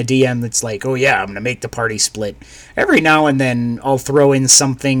the kind of DM that's oh yeah, I'm going to make the party split. Every now and then I'll throw in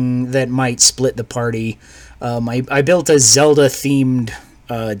something that might split the party. I built a Zelda-themed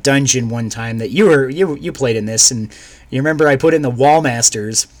dungeon one time that you played in this, and you remember I put in the Wall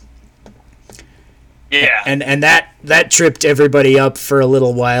Masters. Yeah. And that tripped everybody up for a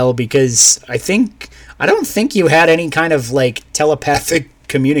little while, because I don't think you had any kind of telepathic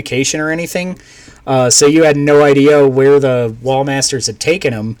communication or anything. So you had no idea where the Wall Masters had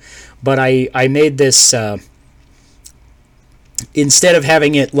taken them. But I made this instead of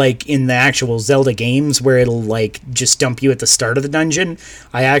having it in the actual Zelda games where it'll just dump you at the start of the dungeon,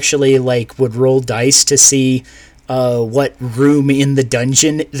 I actually would roll dice to see what room in the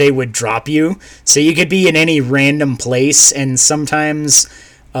dungeon they would drop you. So you could be in any random place, and sometimes,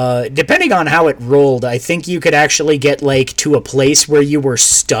 depending on how it rolled, I think you could actually get to a place where you were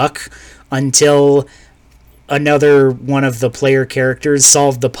stuck until another one of the player characters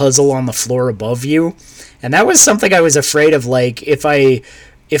solved the puzzle on the floor above you. And that was something I was afraid of, if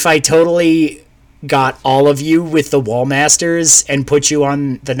I totally got all of you with the Wall Masters and put you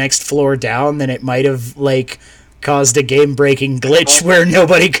on the next floor down, then it might have caused a game-breaking glitch where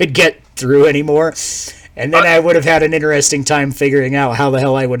nobody could get through anymore. And then I would have had an interesting time figuring out how the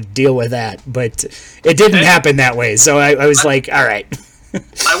hell I would deal with that. But it didn't happen that way, so I was all right.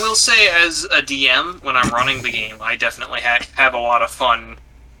 I will say, as a DM, when I'm running the game, I definitely have a lot of fun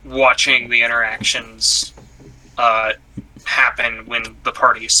watching the interactions happen when the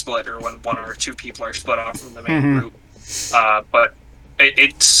party is split, or when one or two people are split off from the main group. But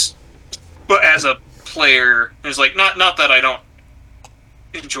as a player, it's not that I don't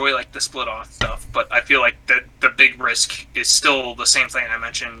enjoy like the split off stuff, but I feel like that the big risk is still the same thing I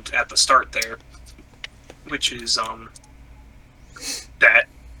mentioned at the start there, which is that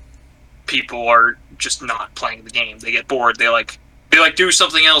people are just not playing the game. They get bored. They do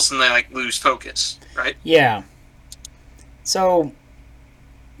something else and they like lose focus, right? Yeah. So,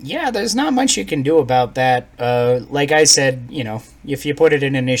 yeah, there's not much you can do about that. Like I said, if you put it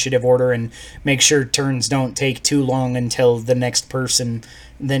in initiative order and make sure turns don't take too long until the next person,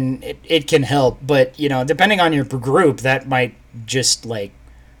 then it can help. But, depending on your group, that might just,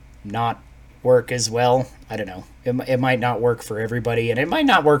 not work as well. I don't know. It might not work for everybody, and it might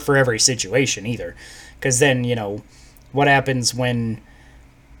not work for every situation either. Because then, what happens when,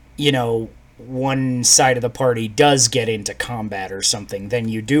 one side of the party does get into combat or something, then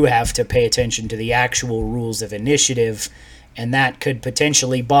you do have to pay attention to the actual rules of initiative, and that could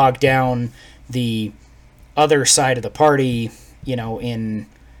potentially bog down the other side of the party, in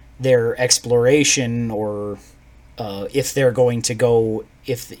their exploration, or if they're going to go,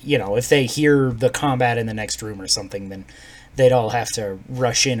 if they hear the combat in the next room or something, then they'd all have to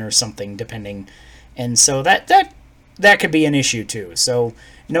rush in or something, depending. And so that could be an issue too. So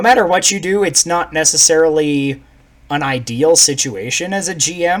no matter what you do, it's not necessarily an ideal situation as a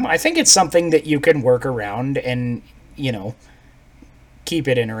GM. I think it's something that you can work around and, keep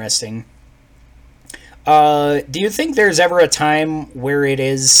it interesting. Do you think there's ever a time where it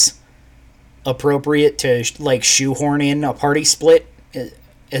is appropriate to, shoehorn in a party split?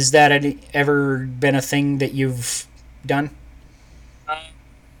 Has that ever been a thing that you've done?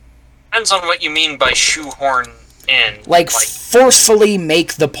 Depends on what you mean by shoehorn in. Forcefully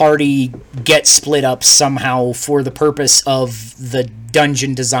make the party get split up somehow for the purpose of the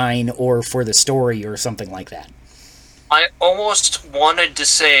dungeon design or for the story or something like that. I almost wanted to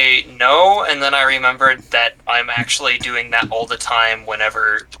say no, and then I remembered that I'm actually doing that all the time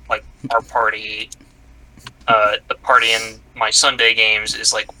whenever, our party, the party in my Sunday games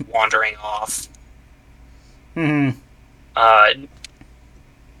is, wandering off. Mm-hmm.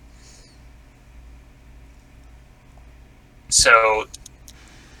 So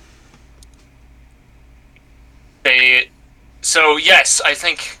yes, I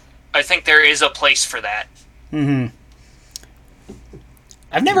think there is a place for that. Mm-hmm.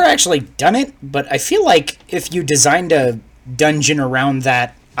 I've never actually done it, but I feel like if you designed a dungeon around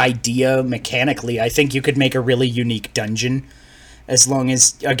that idea mechanically, I think you could make a really unique dungeon, as long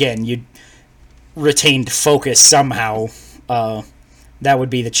as, again, you retained focus somehow. That would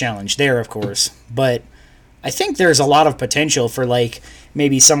be the challenge there, of course. But I think there's a lot of potential for,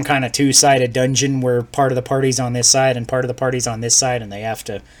 maybe some kind of two-sided dungeon where part of the party's on this side and part of the party's on this side, and they have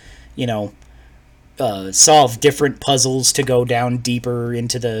to, solve different puzzles to go down deeper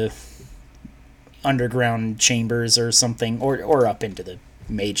into the underground chambers or something, or up into the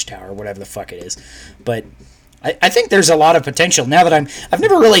mage tower, whatever the fuck it is. But I think there's a lot of potential now that I've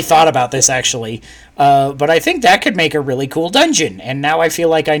never really thought about this actually, but I think that could make a really cool dungeon, and now I feel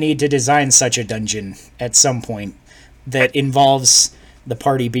like I need to design such a dungeon at some point that involves the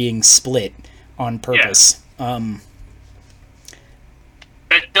party being split on purpose. Yeah.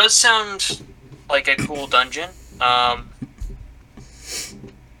 That does sound like a cool dungeon.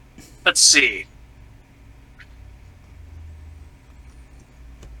 Let's see.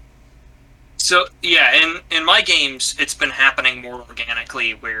 So yeah, in my games, it's been happening more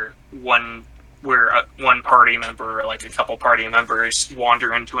organically, where one party member, or a couple party members,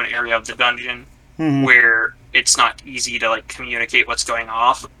 wander into an area of the dungeon where it's not easy to communicate what's going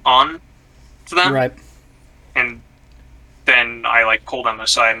on to them, right? And then I pull them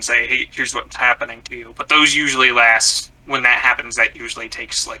aside and say, "Hey, here's what's happening to you." But those usually last. When that happens, that usually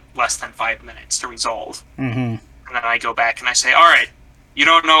takes less than 5 minutes to resolve. Mm-hmm. And then I go back and I say, "All right, you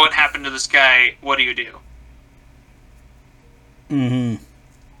don't know what happened to this guy. What do you do?" Mm-hmm.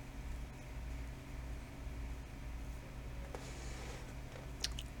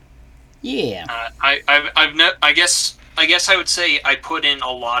 Yeah. I guess I would say I put in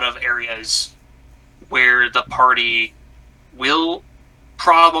a lot of areas where the party will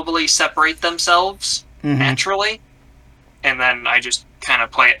probably separate themselves naturally, and then I just kind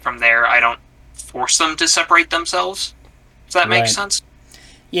of play it from there. I don't force them to separate themselves. Does that make sense?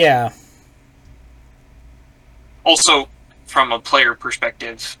 Yeah. Also, from a player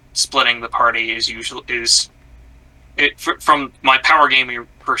perspective, splitting the party from my power gaming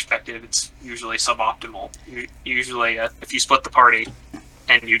perspective, it's usually suboptimal. Usually, if you split the party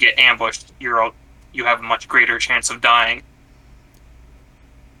and you get ambushed, you have a much greater chance of dying.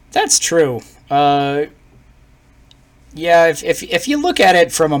 That's true. Yeah, if you look at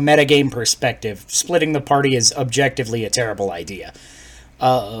it from a metagame perspective, splitting the party is objectively a terrible idea.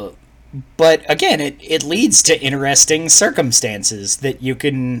 But again, it leads to interesting circumstances that you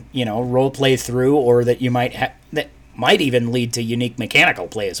can, role play through, or that you that might even lead to unique mechanical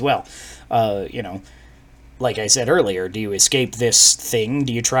play as well. Like I said earlier, do you escape this thing?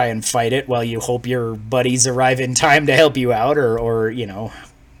 Do you try and fight it while you hope your buddies arrive in time to help you out, or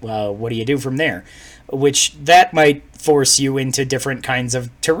what do you do from there? Which that might force you into different kinds of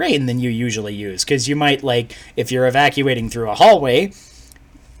terrain than you usually use, because you might, like, if you're evacuating through a hallway,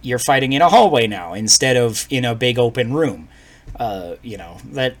 you're fighting in a hallway now instead of in a big open room.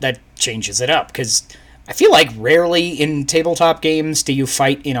 That changes it up, because I feel like rarely in tabletop games do you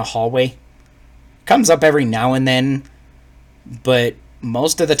fight in a hallway. Comes up every now and then, but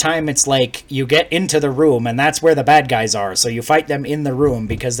most of the time it's like you get into the room and that's where the bad guys are, so you fight them in the room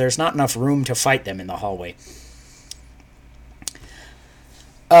because there's not enough room to fight them in the hallway.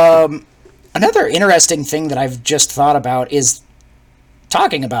 Another interesting thing that I've just thought about is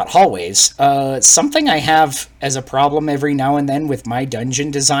talking about hallways. Something I have as a problem every now and then with my dungeon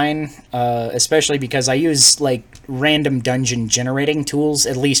design, especially because I use, like, random dungeon generating tools,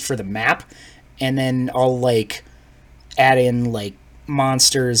 at least for the map, and then I'll, like, add in, like,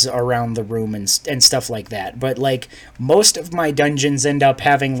 monsters around the room and stuff like that. But, like, most of my dungeons end up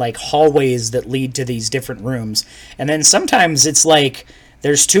having, like, hallways that lead to these different rooms. And then sometimes it's, like,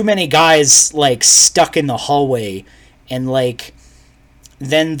 there's too many guys, like, stuck in the hallway, and, like,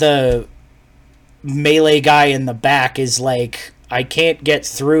 then the melee guy in the back is like, I can't get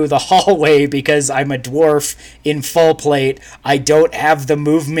through the hallway because I'm a dwarf in full plate. I don't have the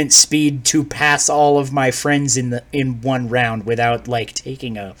movement speed to pass all of my friends in one round without, like,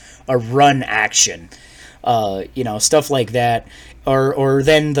 taking a run action. Stuff like that. Or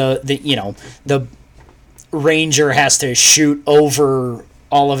then the ranger has to shoot over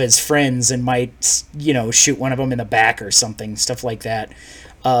all of his friends and might, shoot one of them in the back or something, stuff like that.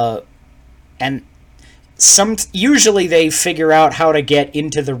 And usually they figure out how to get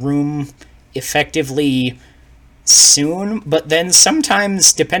into the room effectively soon, but then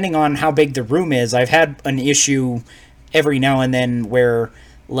sometimes, depending on how big the room is, I've had an issue every now and then where,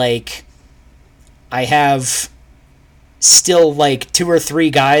 like, I have still, like, 2 or 3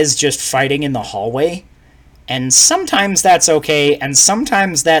 guys just fighting in the hallway. And sometimes that's okay, and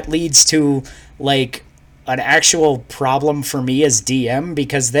sometimes that leads to, like, an actual problem for me as DM,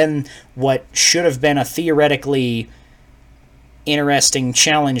 because then what should have been a theoretically interesting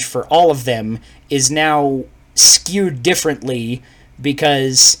challenge for all of them is now skewed differently,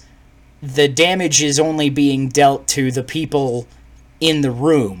 because the damage is only being dealt to the people in the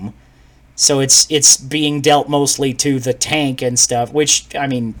room. So it's being dealt mostly to the tank and stuff, which, I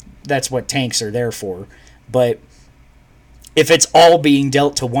mean, that's what tanks are there for. But if it's all being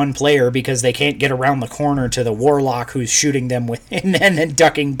dealt to one player because they can't get around the corner to the warlock who's shooting them with, and then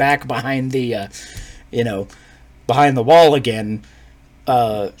ducking back behind the, behind the wall again,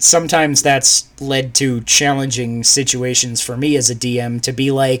 sometimes that's led to challenging situations for me as a DM to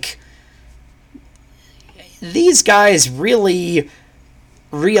be like, these guys really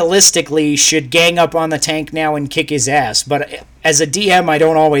realistically should gang up on the tank now and kick his ass. But as a DM, I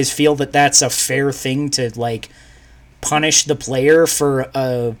don't always feel that that's a fair thing to, like, punish the player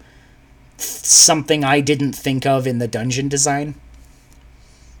for something I didn't think of in the dungeon design.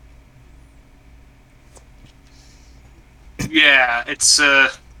 Yeah, it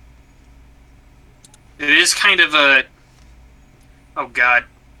is kind of a... Oh, God.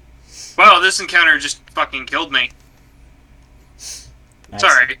 Wow, this encounter just fucking killed me. Nice.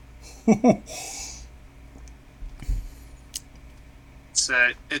 Sorry.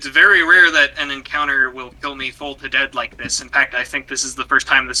 It's very rare that an encounter will kill me full to dead like this. In fact, I think this is the first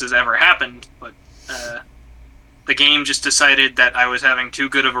time this has ever happened, but the game just decided that I was having too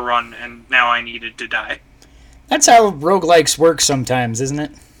good of a run, and now I needed to die. That's how roguelikes work sometimes, isn't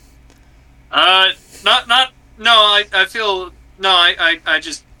it? I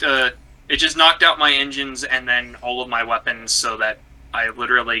just, it just knocked out my engines and then all of my weapons so that I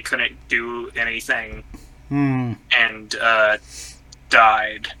literally couldn't do anything. And,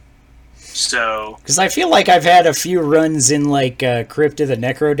 died. So... Because I feel like I've had a few runs in, like, Crypt of the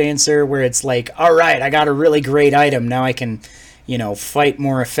Necrodancer where it's like, alright, I got a really great item, now I can, fight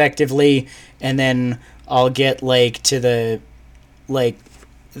more effectively, and then I'll get, like, to the, like,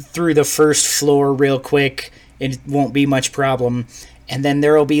 through the first floor real quick, it won't be much problem, and then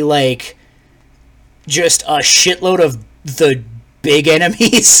there'll be, like, just a shitload of the big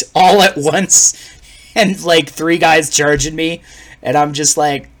enemies all at once, and, like, 3 guys charging me, and I'm just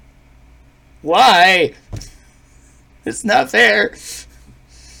like, why? It's not fair.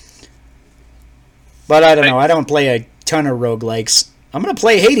 But I don't know, I don't play a ton of roguelikes. I'm gonna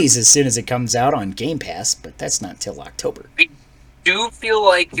play Hades as soon as it comes out on Game Pass, but that's not till October. I do feel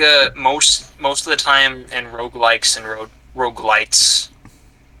like most of the time in roguelikes and roguelites,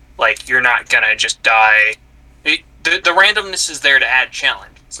 like, you're not gonna just die. The randomness is there to add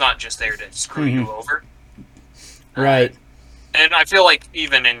challenge. It's not just there to screw you over. Right. And I feel like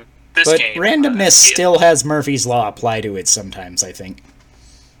even in this game... But randomness still has Murphy's Law apply to it sometimes, I think.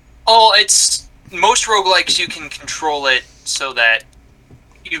 Oh, it's... Most roguelikes, you can control it so that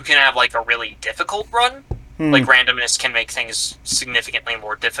you can have, like, a really difficult run. Like, randomness can make things significantly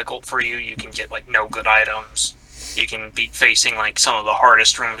more difficult for you. You can get, like, no good items. You can be facing, like, some of the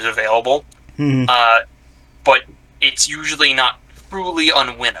hardest rooms available. But it's usually not truly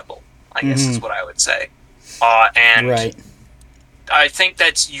unwinnable, I guess is what I would say. And right. I think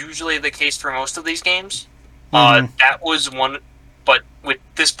that's usually the case for most of these games. That was one... But with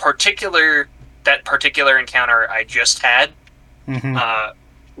this particular encounter I just had,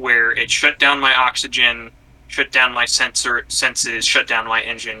 where it shut down my oxygen, shut down my senses, shut down my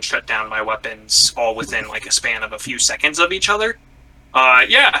engine, shut down my weapons, all within like a span of a few seconds of each other.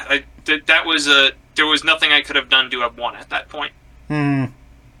 That was there was nothing I could have done to have won at that point.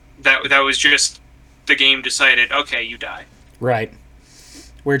 That was just the game decided, okay, you die. Right.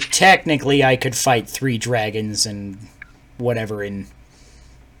 Where technically I could fight 3 dragons and whatever in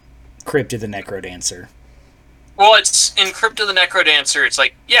Crypt of the Necrodancer. Well, it's in Crypt of the Necrodancer, it's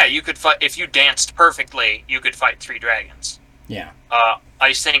like, yeah, you could fight, if you danced perfectly, you could fight 3 dragons. Yeah.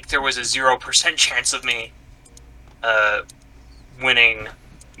 I think there was a 0% chance of me winning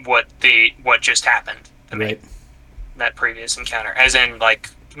what just happened to me. That previous encounter. As in, like,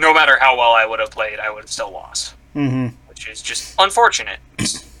 no matter how well I would have played, I would have still lost. Which is just unfortunate.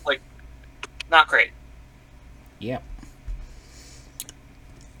 It's, like, not great. Yeah.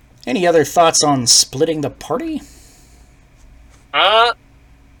 Any other thoughts on splitting the party?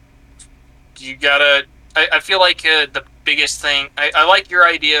 You gotta... I feel like the biggest thing... I like your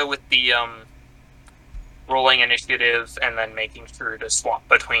idea with the rolling initiative and then making sure to swap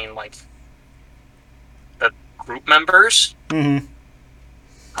between, like, the group members.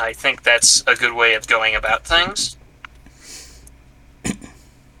 I think that's a good way of going about things.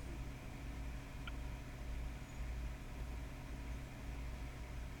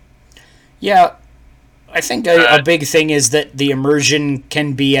 Yeah, I think a big thing is that the immersion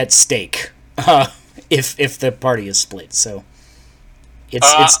can be at stake if the party is split. So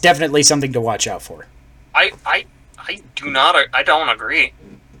it's definitely something to watch out for. I don't agree.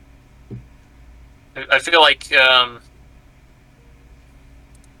 I feel like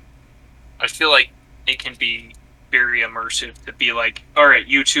it can be very immersive to be like, all right,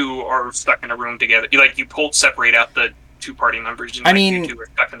 you two are stuck in a room together. You separate out the 2 party members, and you 2 are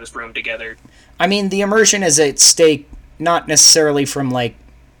stuck in this room together. I mean, the immersion is at stake, not necessarily from, like,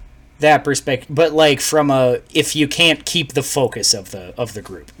 that perspective, but, like, from if you can't keep the focus of the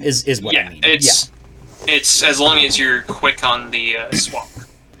group, is what I mean. It's as long as you're quick on the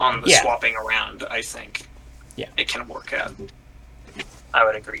swapping around, I think it can work out. I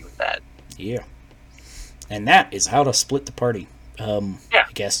would agree with that. Yeah. And that is how to split the party. I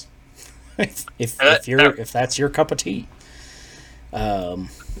guess. if that's your cup of tea.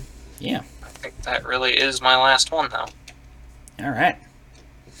 Yeah. I think that really is my last one, though. All right.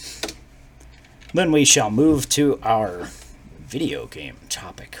 Then we shall move to our video game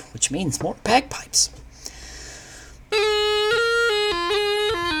topic, which means more bagpipes.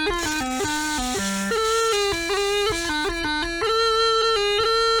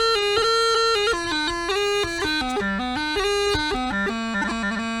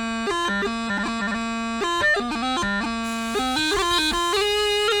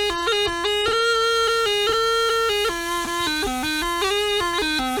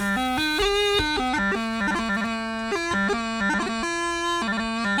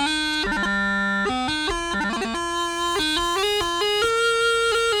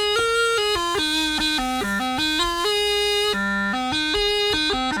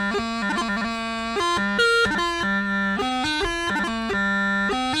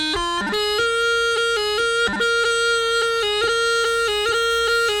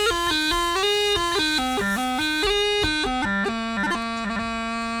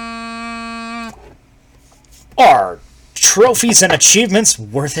 Are trophies and achievements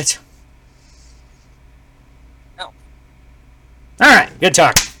worth it? No. Alright, good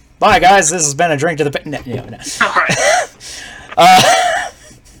talk. Bye, guys. This has been a drink to the... No. Alright.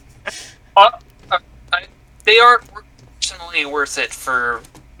 They are personally worth it for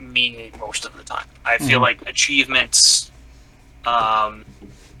me most of the time. I feel like achievements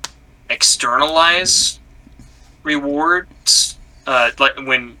externalize rewards like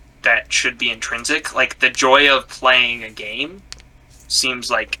when that should be intrinsic. Like the joy of playing a game seems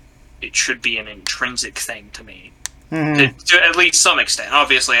like it should be an intrinsic thing to me, to at least some extent.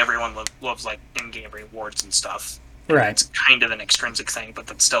 Obviously, everyone loves like in-game rewards and stuff. Right. It's kind of an extrinsic thing, but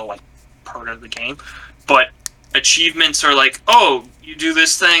that's still like part of the game. But achievements are like, oh, you do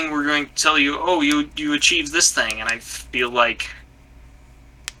this thing, we're going to tell you, oh, you achieved this thing, and I feel like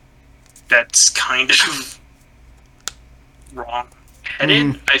that's kind of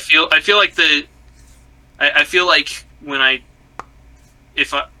wrong-headed. I feel like I feel like when I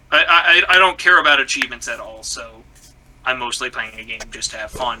don't care about achievements at all, so I'm mostly playing a game just to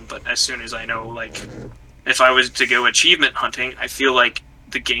have fun. But as soon as I know, like, if I was to go achievement hunting, I feel like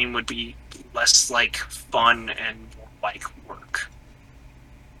the game would be less like fun and more like work.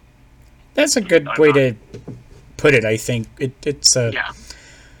 That's a good way to put it. I think it's a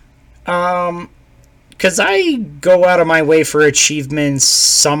because I go out of my way for achievements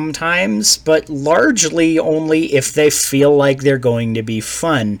sometimes, but largely only if they feel like they're going to be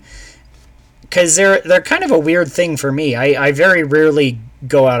fun. Because they're kind of a weird thing for me. I very rarely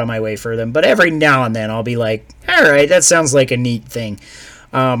go out of my way for them, but every now and then I'll be like, alright, that sounds like a neat thing.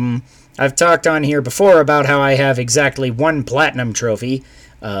 I've talked on here before about how I have exactly one platinum trophy,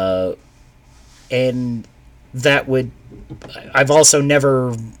 and that would... I've also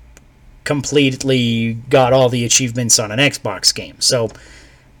never completely got all the achievements on an Xbox game. So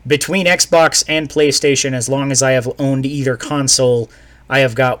between Xbox and PlayStation, as long as I have owned either console, I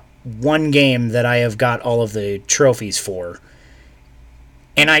have got one game that I have got all of the trophies for.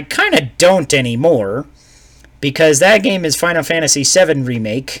 And I kind of don't anymore, because that game is Final Fantasy VII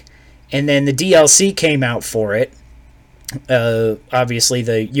Remake, and then the DLC came out for it. Obviously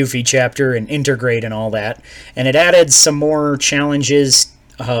the Yuffie chapter and Intergrade and all that. And it added some more challenges.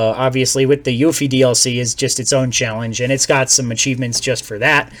 Obviously, with the Yuffie DLC is just its own challenge, and it's got some achievements just for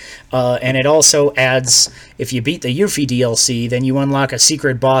that. And it also adds, if you beat the Yuffie DLC, then you unlock a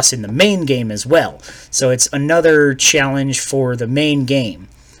secret boss in the main game as well. So it's another challenge for the main game.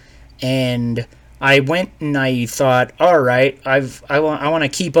 And I went and I thought, all right, I want to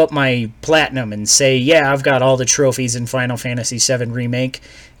keep up my platinum and say, yeah, I've got all the trophies in Final Fantasy VII Remake,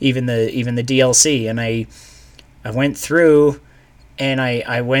 even the DLC. And I went through. And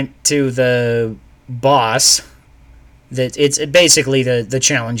I went to the boss. That it's basically the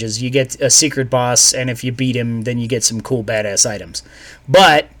challenges. You get a secret boss, and if you beat him, then you get some cool badass items.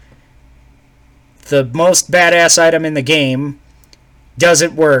 But the most badass item in the game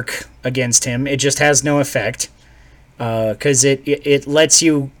doesn't work against him. It just has no effect. Because it lets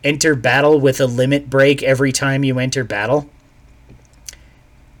you enter battle with a limit break every time you enter battle.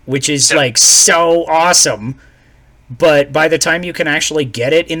 Which is, like, so awesome. But by the time you can actually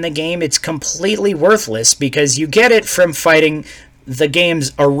get it in the game, it's completely worthless, because you get it from fighting the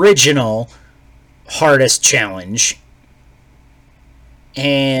game's original hardest challenge.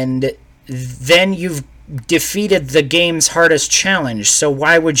 And then you've defeated the game's hardest challenge, so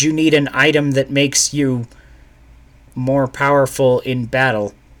why would you need an item that makes you more powerful in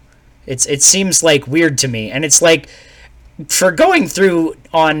battle? It seems like weird to me, and it's like... For going through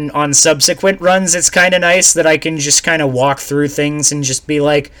on subsequent runs, it's kind of nice that I can just kind of walk through things and just be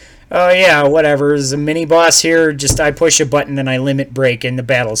like, oh yeah, whatever, there's a mini-boss here, just I push a button and I limit break and the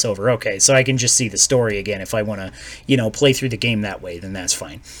battle's over. Okay, so I can just see the story again if I want to, play through the game that way, then that's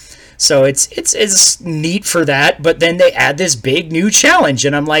fine. So it's neat for that, but then they add this big new challenge,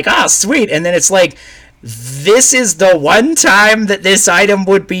 and I'm like, ah, sweet, and then it's like, this is the one time that this item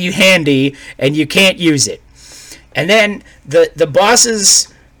would be handy, and you can't use it. And then the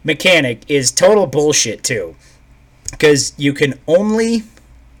boss's mechanic is total bullshit too, because you can only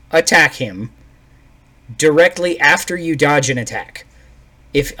attack him directly after you dodge an attack.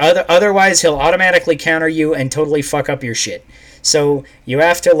 If otherwise, he'll automatically counter you and totally fuck up your shit. So you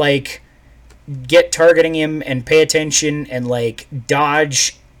have to like get targeting him and pay attention and like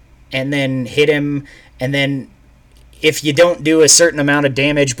dodge and then hit him, and then if you don't do a certain amount of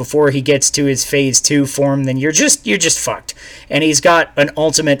damage before he gets to his phase 2 form, then you're just fucked. And he's got an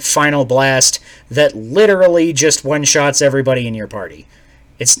ultimate final blast that literally just one-shots everybody in your party.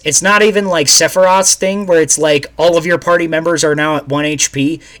 It's not even like Sephiroth's thing where it's like all of your party members are now at 1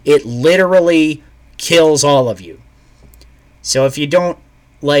 HP. It literally kills all of you. So if you don't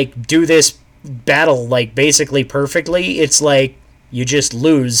like do this battle like basically perfectly, it's like you just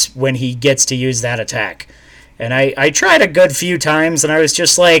lose when he gets to use that attack. And I tried a good few times, and I was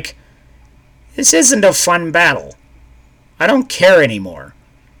just like, this isn't a fun battle. I don't care anymore.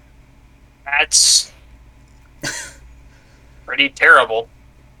 That's pretty terrible.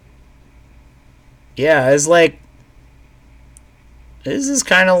 Yeah, it's like, this is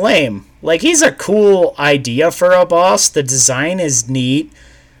kind of lame. Like, he's a cool idea for a boss. The design is neat,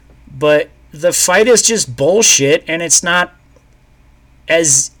 but the fight is just bullshit, and it's not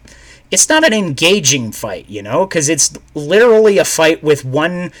an engaging fight, you know? Because it's literally a fight with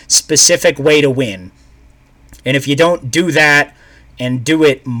one specific way to win. And if you don't do that and do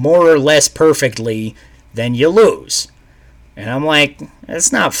it more or less perfectly, then you lose. And I'm like,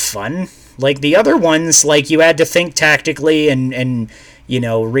 that's not fun. Like, the other ones, like, you had to think tactically and you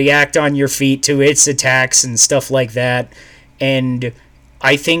know, react on your feet to its attacks and stuff like that. And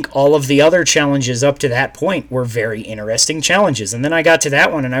I think all of the other challenges up to that point were very interesting challenges. And then I got to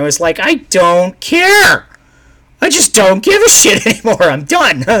that one and I was like, I don't care. I just don't give a shit anymore. I'm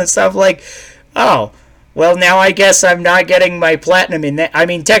done. So I'm like, oh, well, now I guess I'm not getting my platinum in that. I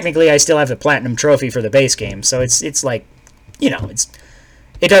mean, technically I still have the platinum trophy for the base game. So it's like, you know,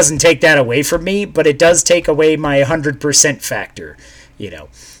 it doesn't take that away from me, but it does take away my 100% factor, you know.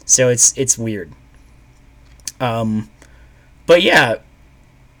 So it's weird. But yeah,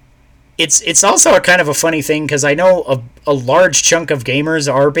 it's also a kind of a funny thing because I know a large chunk of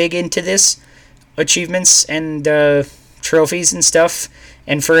gamers are big into this, achievements and trophies and stuff.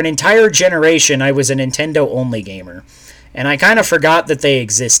 And for an entire generation, I was a Nintendo-only gamer. And I kind of forgot that they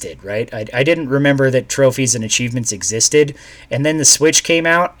existed, right? I didn't remember that trophies and achievements existed. And then the Switch came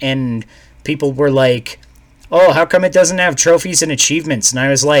out, and people were like, oh, how come it doesn't have trophies and achievements? And I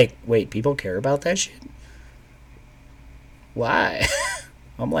was like, wait, people care about that shit? Why?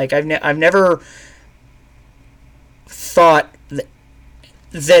 I'm like, I've never thought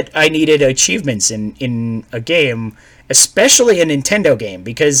that I needed achievements in a game, especially a Nintendo game,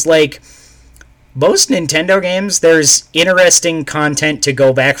 because, like, most Nintendo games, there's interesting content to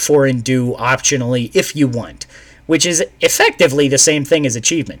go back for and do optionally if you want, which is effectively the same thing as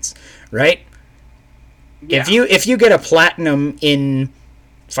achievements, right? Yeah. If you get a platinum in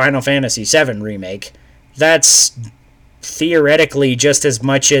Final Fantasy VII Remake, that's theoretically just as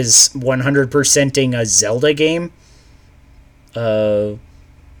much as 100%ing a Zelda game.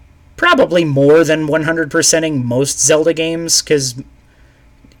 Probably more than 100%ing most Zelda games, because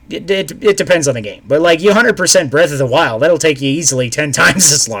it depends on the game. But, like, you 100% Breath of the Wild, that'll take you easily 10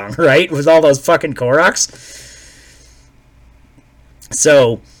 times as long, right? With all those fucking Koroks.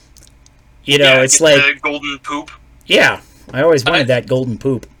 So, you know, it's like the golden poop. Yeah, I always wanted that golden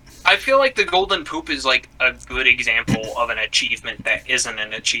poop. I feel like the golden poop is, like, a good example of an achievement that isn't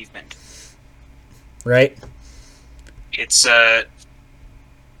an achievement. Right? It's, I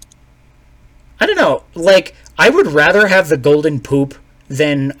don't know. Like, I would rather have the golden poop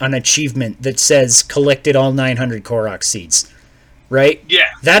than an achievement that says collected all 900 Korok seeds. Right? Yeah.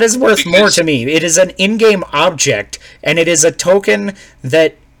 That is worth more to me. It is an in-game object, and it is a token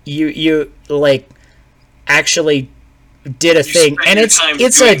that you like, actually did a thing. And it's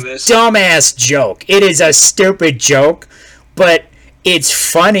a dumbass joke. It is a stupid joke, but it's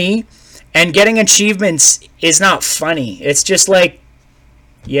funny, and getting achievements is not funny. It's just like,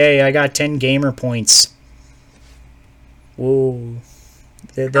 yay, I got 10 gamer points. Whoa.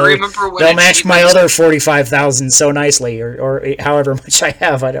 They'll match my other 45,000 so nicely, or however much I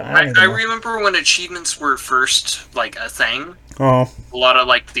have. I remember when achievements were first, like, a thing. Oh. A lot of,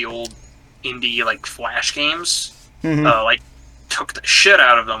 like, the old indie, like, Flash games, like, took the shit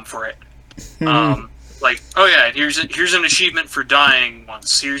out of them for it. Like, oh yeah, here's an achievement for dying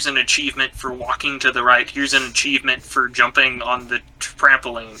once. Here's an achievement for walking to the right. Here's an achievement for jumping on the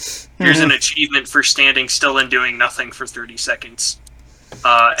trampoline. Here's an achievement for standing still and doing nothing for 30 seconds.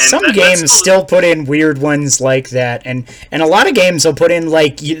 And some games still put in weird ones like that, and a lot of games will put in,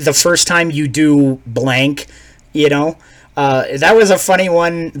 like, the first time you do blank, you know. That was a funny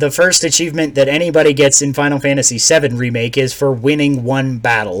one. The first achievement that anybody gets in Final Fantasy VII Remake is for winning one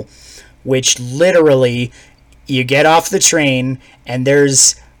battle, which literally, you get off the train, and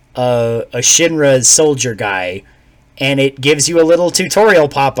there's a Shinra soldier guy, and it gives you a little tutorial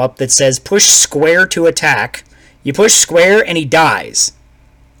pop-up that says, push square to attack. You push square, and he dies.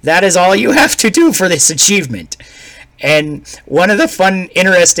 That is all you have to do for this achievement. And one of the fun,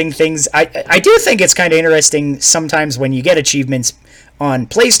 interesting things, I do think it's kind of interesting sometimes when you get achievements on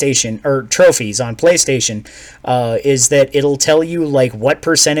PlayStation, or trophies on PlayStation, is that it'll tell you, like, what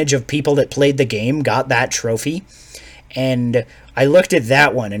percentage of people that played the game got that trophy. And I looked at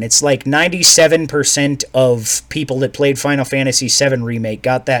that one, and it's like 97% of people that played Final Fantasy VII Remake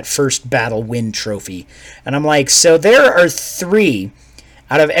got that first battle win trophy. And I'm like, so there are 3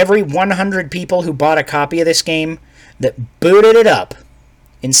 out of every 100 people who bought a copy of this game that booted it up,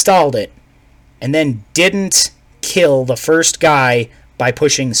 installed it, and then didn't kill the first guy by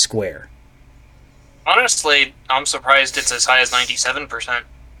pushing square. Honestly, I'm surprised it's as high as 97%.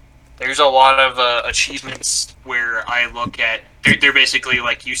 There's a lot of achievements where I look at. They're basically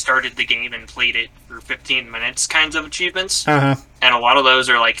like you started the game and played it for 15 minutes kinds of achievements. Uh-huh. And a lot of those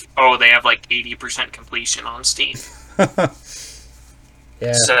are like, oh, they have like 80% completion on Steam.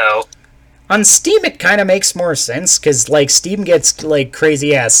 Yeah. So on Steam, it kind of makes more sense, because, like, Steam gets, like,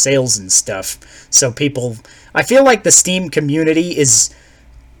 crazy-ass sales and stuff. So people... I feel like the Steam community is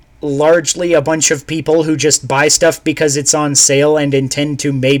largely a bunch of people who just buy stuff because it's on sale and intend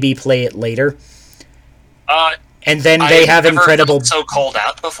to maybe play it later. And then they have incredible... I've never felt so cold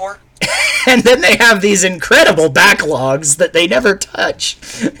out before. And then they have these incredible backlogs that they never touch.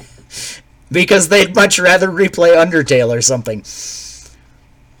 Because they'd much rather replay Undertale or something.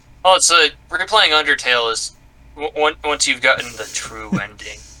 Well, it's replaying Undertale is once you've gotten the true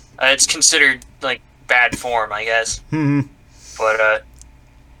ending. It's considered like bad form, I guess. But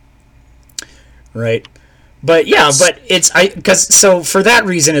right. But yeah, but it's so for that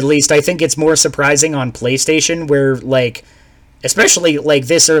reason at least, I think it's more surprising on PlayStation, where, like, especially like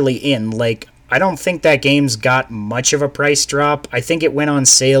this early in, like, I don't think that game's got much of a price drop. I think it went on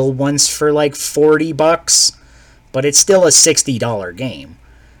sale once for like $40, but it's still a $60 game.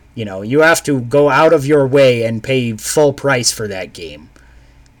 You know, you have to go out of your way and pay full price for that game.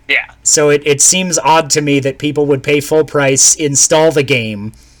 Yeah. So it seems odd to me that people would pay full price, install the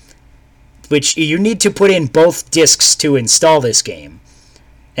game, which you need to put in both discs to install this game,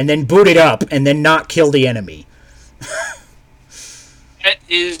 and then boot it up, and then not kill the enemy.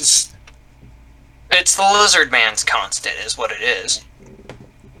 It's the Lizard Man's constant, is what it is.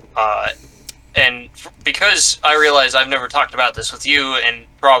 And because I realize I've never talked about this with you, and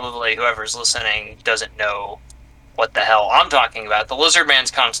probably whoever's listening doesn't know what the hell I'm talking about, the Lizard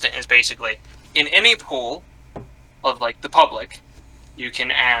Man's constant is basically, in any pool of, like, the public, you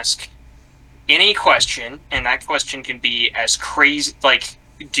can ask any question, and that question can be as crazy, like,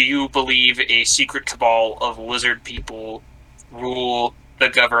 do you believe a secret cabal of lizard people rule the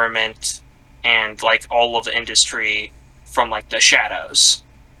government and, like, all of the industry from, like, the shadows?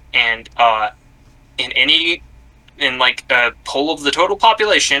 And, in like a poll of the total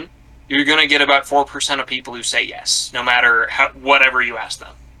population, you're gonna get about 4% of people who say yes, no matter whatever you ask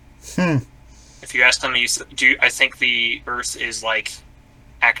them. If you ask them, I think the Earth is like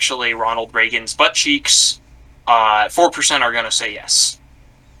actually Ronald Reagan's butt cheeks, 4% are gonna say yes.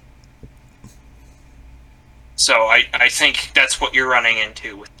 So I think that's what you're running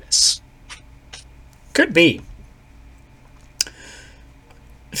into with this. Could be.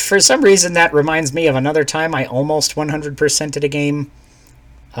 For some reason, that reminds me of another time I almost 100%ed a game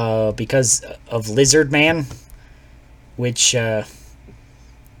because of Lizard Man, which I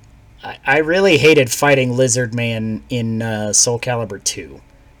really hated fighting Lizard Man in Soul Calibur 2.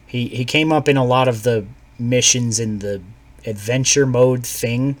 He came up in a lot of the missions in the adventure mode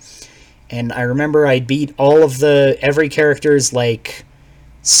thing, and I remember I beat all of every character's, like,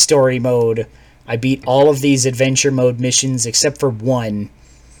 story mode. I beat all of these adventure mode missions except for one,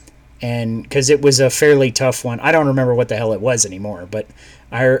 and because it was a fairly tough one. I don't remember what the hell it was anymore, but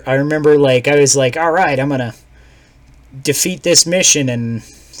I remember, like, I was like, alright, I'm gonna defeat this mission and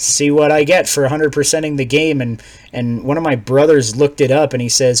see what I get for 100%ing the game, and one of my brothers looked it up, and he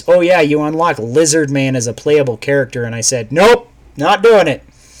says, oh yeah, you unlock Lizard Man as a playable character, and I said, nope, not doing it.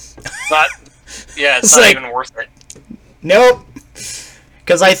 It's not like, even worth it. Nope.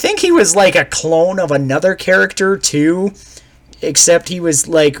 Because I think he was, like, a clone of another character, too, except he was,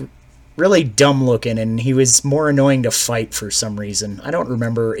 like, really dumb looking, and he was more annoying to fight for some reason. I don't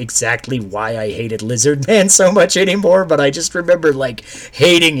remember exactly why I hated Lizard Man so much anymore, but I just remember, like,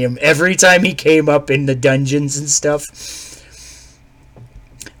 hating him every time he came up in the dungeons and stuff.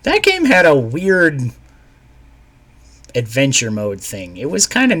 That game had a weird adventure mode thing. It was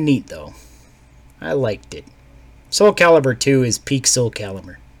kind of neat, though. I liked it. Soul Calibur 2 is peak Soul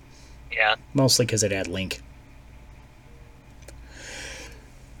Calibur. Yeah. Mostly because it had Link.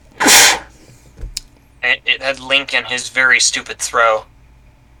 It had Link and his very stupid throw.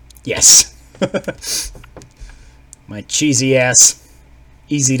 Yes. My cheesy ass,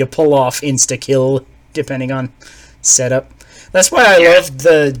 easy to pull off insta-kill, depending on setup. That's why I loved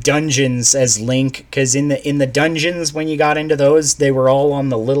the dungeons as Link, because in the dungeons, when you got into those, they were all on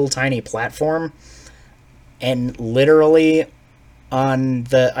the little tiny platform. And literally,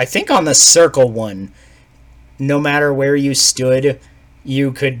 I think on the circle one, no matter where you stood,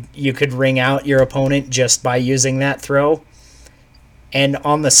 you could ring out your opponent just by using that throw. And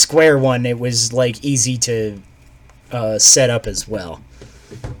on the square one, it was, like, easy to set up as well.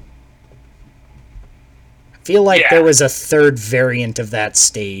 I feel like there was a third variant of that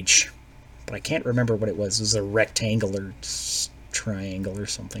stage, but I can't remember what it was. It was a rectangle or triangle or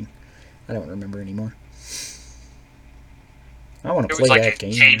something. I don't remember anymore. I want to play that game. It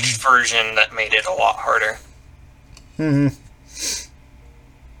was like a caged version that made it a lot harder. Mm-hmm.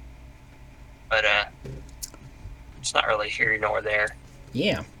 But it's not really here nor there.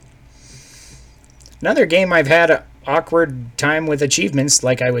 Yeah. Another game I've had an awkward time with achievements,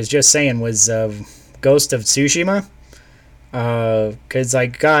 like I was just saying, was Ghost of Tsushima. Because I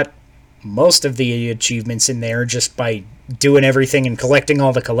got most of the achievements in there just by doing everything and collecting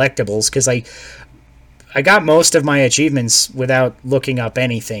all the collectibles, because I got most of my achievements without looking up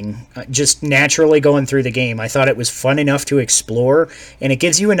anything, just naturally going through the game. I thought it was fun enough to explore, and it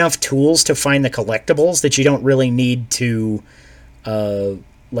gives you enough tools to find the collectibles that you don't really need to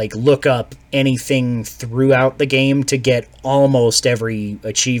look up anything throughout the game to get almost every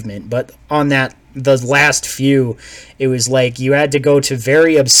achievement. But on the last few, it was like you had to go to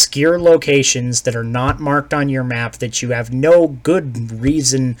very obscure locations that are not marked on your map, that you have no good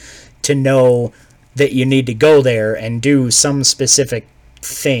reason to know that you need to go there and do some specific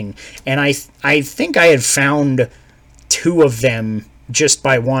thing. And I think I had found 2 of them just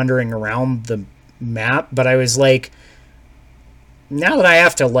by wandering around the map, but I was like, now that I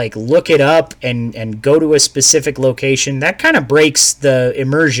have to look it up and go to a specific location, that kind of breaks the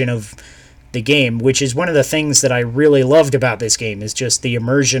immersion of the game, which is one of the things that I really loved about this game, is just the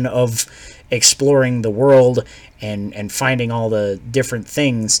immersion of exploring the world and finding all the different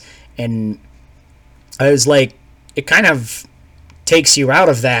things. And I was like, it kind of takes you out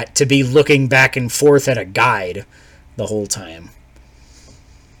of that to be looking back and forth at a guide the whole time.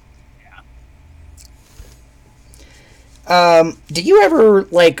 Do you ever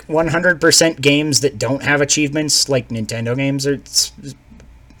 100% games that don't have achievements, like Nintendo games or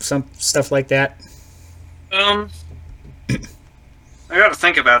some stuff like that? I gotta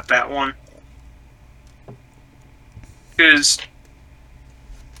think about that one. Because,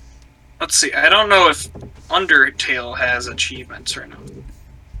 let's see, I don't know if Undertale has achievements or not.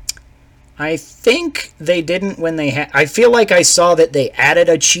 I think they didn't when they had... I feel like I saw that they added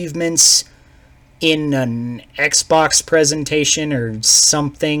achievements in an Xbox presentation or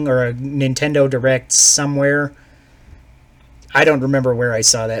something, or a Nintendo Direct somewhere. I don't remember where I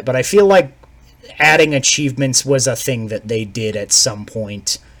saw that, but I feel like adding achievements was a thing that they did at some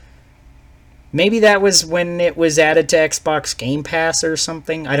point. Maybe that was when it was added to Xbox Game Pass or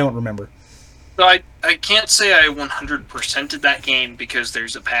something. I don't remember. So I can't say I 100%ed that game because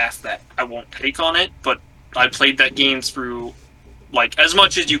there's a path that I won't take on it, but I played that game through, as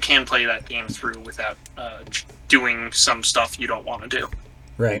much as you can play that game through without doing some stuff you don't want to do.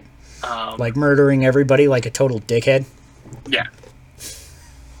 Right. Like murdering everybody like a total dickhead? Yeah.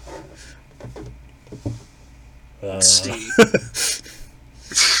 Let's see.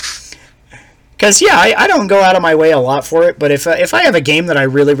 Because, yeah, I don't go out of my way a lot for it, but if I have a game that I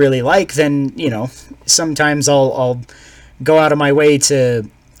really, really like, then, sometimes I'll go out of my way to,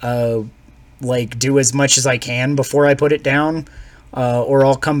 do as much as I can before I put it down, or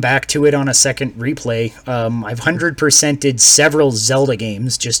I'll come back to it on a second replay. I've 100%ed several Zelda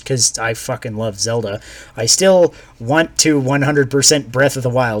games just because I fucking love Zelda. I still want to 100% Breath of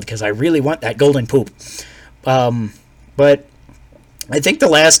the Wild because I really want that golden poop. But I think the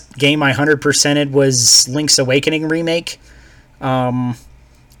last game I 100%ed was Link's Awakening Remake,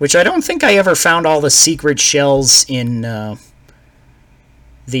 which I don't think I ever found all the secret shells in the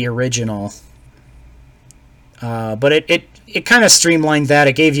original. But it kind of streamlined that.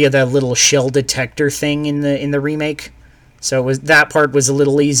 It gave you that little shell detector thing in the remake, so that part was a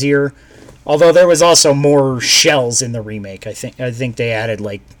little easier. Although there was also more shells in the remake. I think they added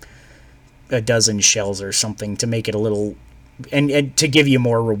a dozen shells or something to make it a little, and to give you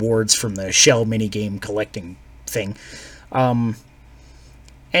more rewards from the shell minigame collecting thing. And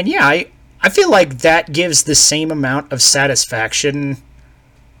yeah, I feel like that gives the same amount of satisfaction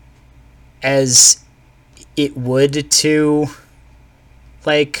as it would to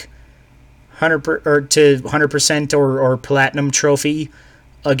 100% or platinum trophy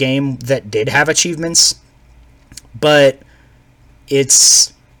a game that did have achievements, but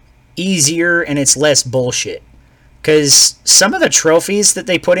it's easier and it's less bullshit. Because some of the trophies that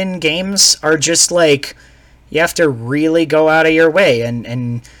they put in games are just you have to really go out of your way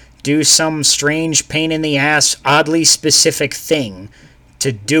and do some strange pain in the ass, oddly specific thing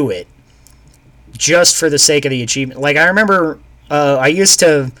to do it, just for the sake of the achievement. I remember I used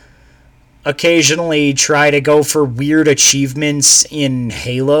to occasionally try to go for weird achievements in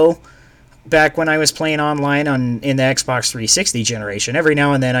Halo, back when I was playing online in the Xbox 360 generation, every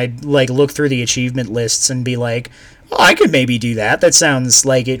now and then I'd like look through the achievement lists and be like, oh, I could maybe do that. That sounds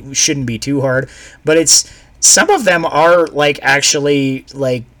like it shouldn't be too hard. But some of them are like actually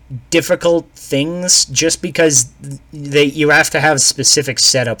like difficult things just because you have to have specific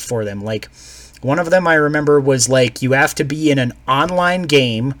setup for them. Like one of them I remember was like you have to be in an online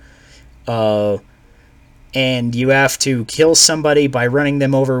game, and you have to kill somebody by running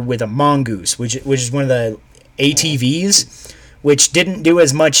them over with a mongoose, which is one of the ATVs, which didn't do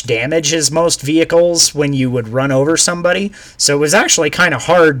as much damage as most vehicles when you would run over somebody. So it was actually kind of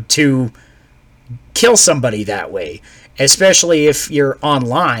hard to kill somebody that way, especially if you're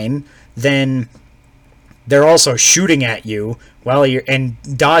online. Then they're also shooting at you while you're and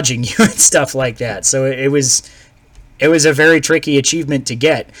dodging you and stuff like that. So it was a very tricky achievement to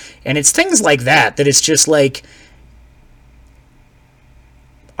get. And it's things like that it's just like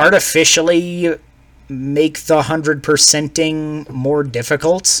artificially make the 100%ing more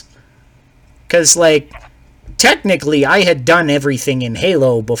difficult. Because, like, technically I had done everything in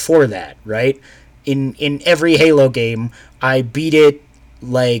Halo before that, right? In every Halo game, I beat it,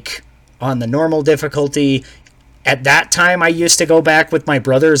 like, on the normal difficulty. At that time, I used to go back with my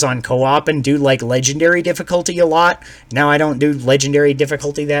brothers on co-op and do, like, legendary difficulty a lot. Now I don't do legendary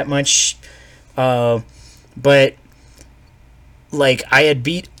difficulty that much. But, like, I had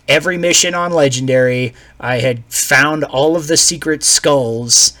beat every mission on legendary. I had found all of the secret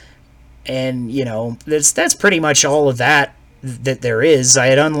skulls. And, you know, that's pretty much all of that there is. I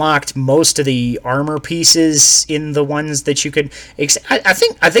had unlocked most of the armor pieces in the ones that you could... I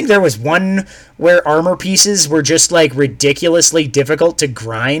think there was one where armor pieces were just, like, ridiculously difficult to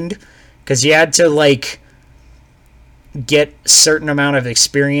grind, because you had to, like, get a certain amount of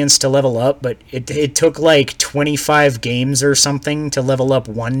experience to level up, but it took, like, 25 games or something to level up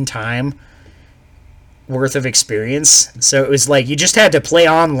one time worth of experience. So it was like you just had to play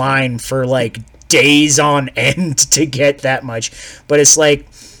online for, like, days on end to get that much. But it's like,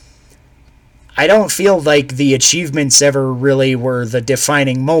 I don't feel like the achievements ever really were the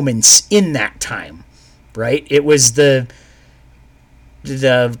defining moments in that time, right? It was the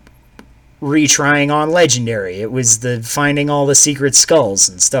retrying on legendary. It was the finding all the secret skulls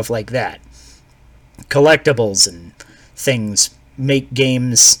and stuff like that. Collectibles and things make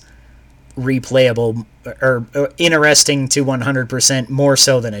games replayable or interesting to 100% more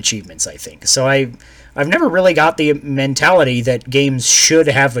so than achievements, I think. So I've never really got the mentality that games should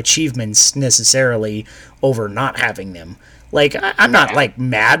have achievements necessarily over not having them. Like, I'm not, like,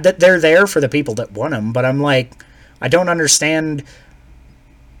 mad that they're there for the people that want them, but I'm like, I don't understand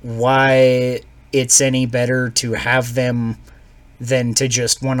why it's any better to have them than to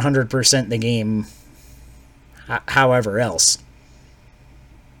just 100% the game however else.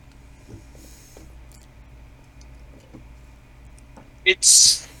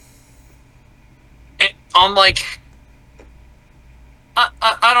 I'm like,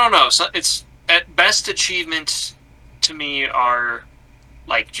 I don't know. So it's at best achievements to me are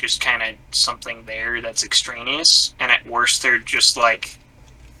like just kind of something there that's extraneous, and at worst they're just like,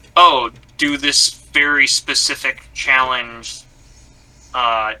 oh, do this very specific challenge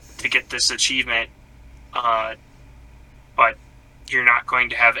to get this achievement, but you're not going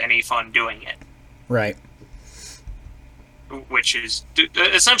to have any fun doing it. Right. Which is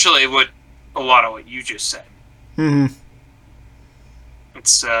essentially what a lot of what you just said. Mm-hmm.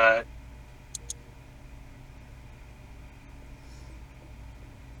 It's yeah,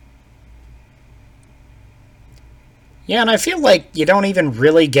 and I feel like you don't even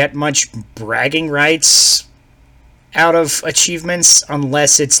really get much bragging rights out of achievements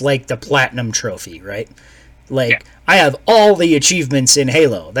unless it's like the Platinum Trophy, right? Like, yeah. I have all the achievements in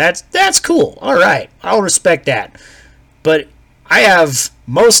Halo. That's cool. All right, I'll respect that. But I have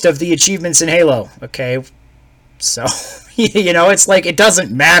most of the achievements in Halo, okay? So, you know, it's like it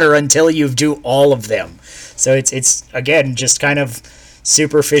doesn't matter until you do all of them. So it's again, just kind of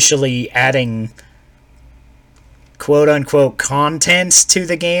superficially adding quote-unquote content to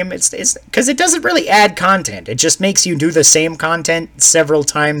the game. It's because it doesn't really add content. It just makes you do the same content several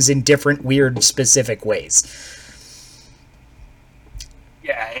times in different, weird, specific ways.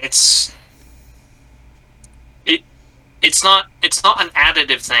 Yeah, It's not an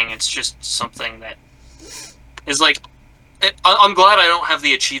additive thing. It's just something that is like. I'm glad I don't have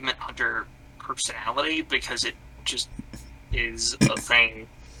the achievement hunter personality, because it just is a thing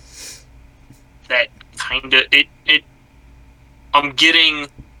that kind of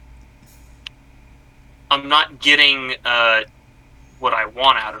I'm not getting what I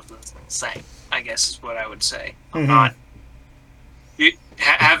want out of the thing, I guess is what I would say. I'm not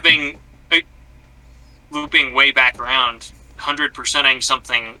having. looping way back around, 100%ing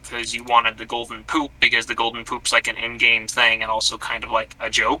something because you wanted the golden poop, because the golden poop's like an in-game thing and also kind of like a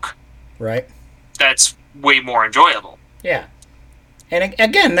joke. Right. That's way more enjoyable. Yeah. And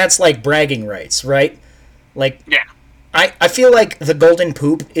again, that's like bragging rights, right? Like, yeah. I feel like the golden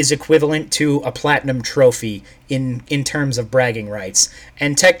poop is equivalent to a platinum trophy in terms of bragging rights.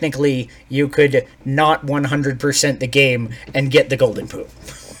 And technically, you could not 100% the game and get the golden poop.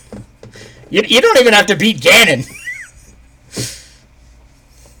 You don't even have to beat Ganon.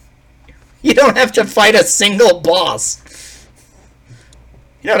 You don't have to fight a single boss.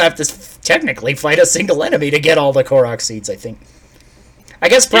 You don't have to technically fight a single enemy to get all the Korok seeds, I think. I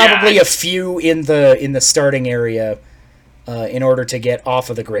guess probably a few in the starting area in order to get off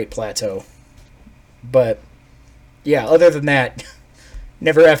of the Great Plateau. But, yeah, other than that,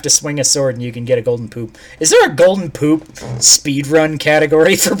 never have to swing a sword and you can get a golden poop. Is there a golden poop speedrun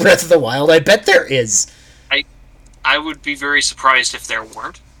category for Breath of the Wild? I bet there is. I would be very surprised if there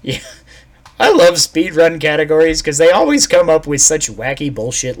weren't. Yeah. I love speedrun categories because they always come up with such wacky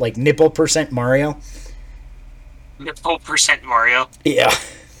bullshit like nipple % Mario. Nipple % Mario? Yeah.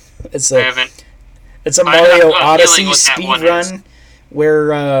 I haven't. It's a Mario Odyssey speedrun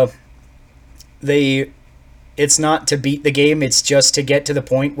where it's not to beat the game, it's just to get to the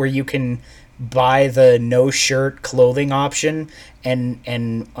point where you can buy the no shirt clothing option and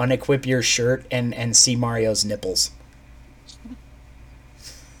unequip your shirt and see Mario's nipples.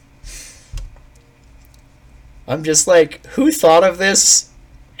 I'm just like, who thought of this?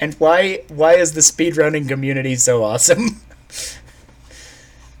 And why is the speedrunning community so awesome?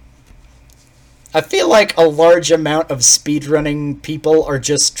 I feel like a large amount of speedrunning people are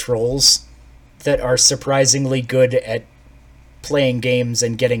just trolls that are surprisingly good at playing games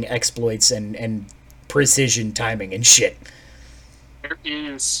and getting exploits and precision timing and shit. There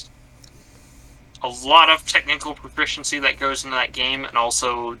is a lot of technical proficiency that goes into that game, and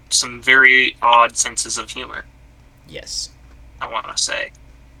also some very odd senses of humor. Yes. I want to say.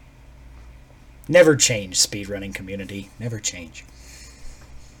 Never change, speedrunning community. Never change.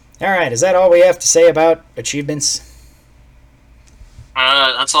 Alright, is that all we have to say about achievements?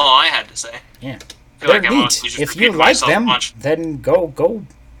 That's all I had to say. Yeah. They're neat. If you like them, then go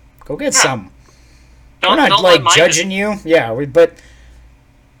get some. We're not, like, judging you. Yeah, but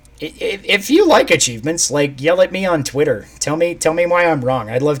if you like achievements, like, yell at me on Twitter. Tell me why I'm wrong.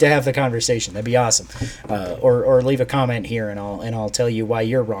 I'd love to have the conversation. That'd be awesome. Or leave a comment here, and I'll tell you why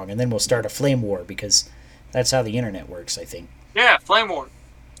you're wrong, and then we'll start a flame war, because that's how the internet works, I think. Yeah, flame war.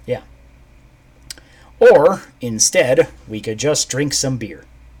 Yeah. Or, instead, we could just drink some beer.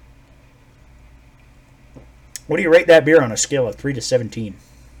 What do you rate that beer on a scale of 3 to 17?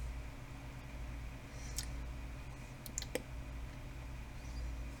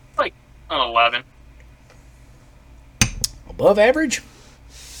 Like an 11. Above average?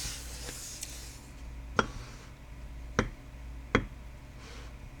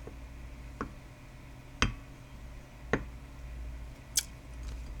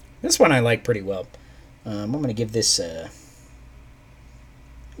 This one I like pretty well. I'm going to give this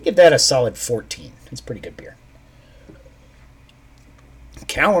give that a solid 14. It's pretty good beer.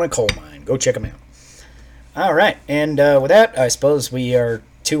 Cow in a Coal Mine. Go check them out. All right, and with that, I suppose we are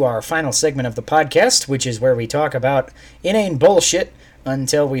to our final segment of the podcast, which is where we talk about inane bullshit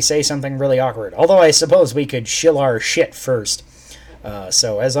until we say something really awkward. Although I suppose we could shill our shit first.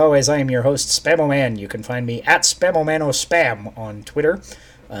 So, as always, I am your host, Spamoman. You can find me at SpamoManoSpam on Twitter.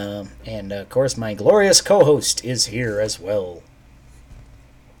 And, of course, my glorious co-host is here as well.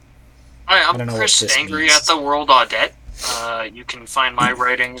 Hi, I'm Chris Angry at the World Audette. You can find my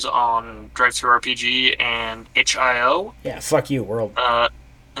writings on DriveThruRPG and itch.io. Yeah, fuck you, World.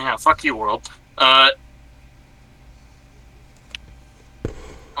 Yeah, fuck you, World. Oh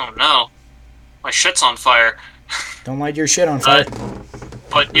no. My shit's on fire. Don't light your shit on fire.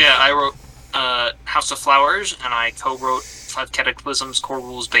 But yeah, I wrote House of Flowers, and I co-wrote 5 Cataclysms Core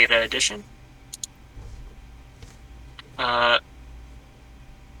Rules Beta Edition. Let's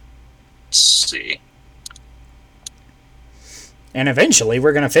see. And eventually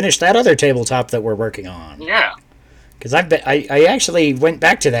we're going to finish that other tabletop that we're working on. Yeah. Because I actually went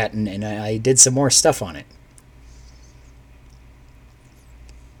back to that and I did some more stuff on it.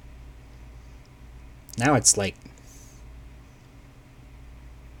 Now it's like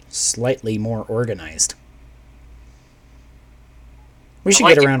slightly more organized. We should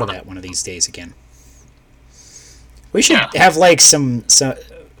get around to that one of these days again. We should have like some let's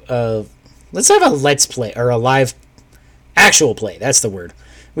have a let's play or a live actual play. That's the word.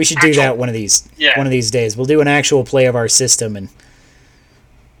 We should do that one of these days. We'll do an actual play of our system and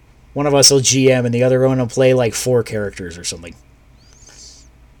one of us will GM and the other one will play like 4 characters or something.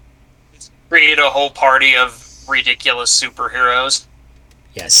 Create a whole party of ridiculous superheroes.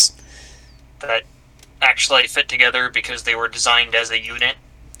 Yes. That actually fit together because they were designed as a unit,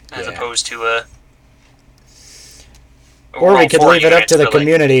 as opposed to a... Or we could leave it up to the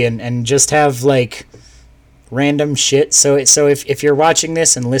community and just have, like, random shit. So if you're watching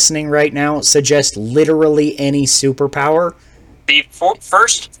this and listening right now, suggest literally any superpower. The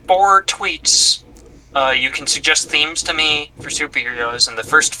first 4 tweets, you can suggest themes to me for superheroes, and the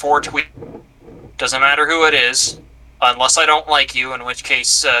first 4 tweets, doesn't matter who it is, unless I don't like you, in which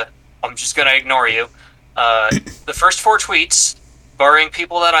case I'm just going to ignore you. The first 4 tweets, barring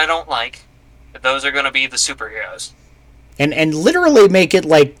people that I don't like, those are going to be the superheroes. And literally make it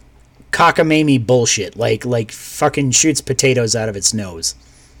like cockamamie bullshit, like fucking shoots potatoes out of its nose.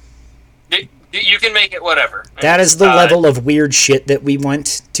 You can make it whatever. That is the level of weird shit that we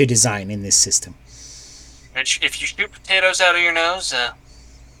want to design in this system. If you shoot potatoes out of your nose,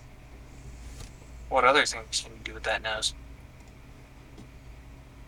 what other things can you do with that nose?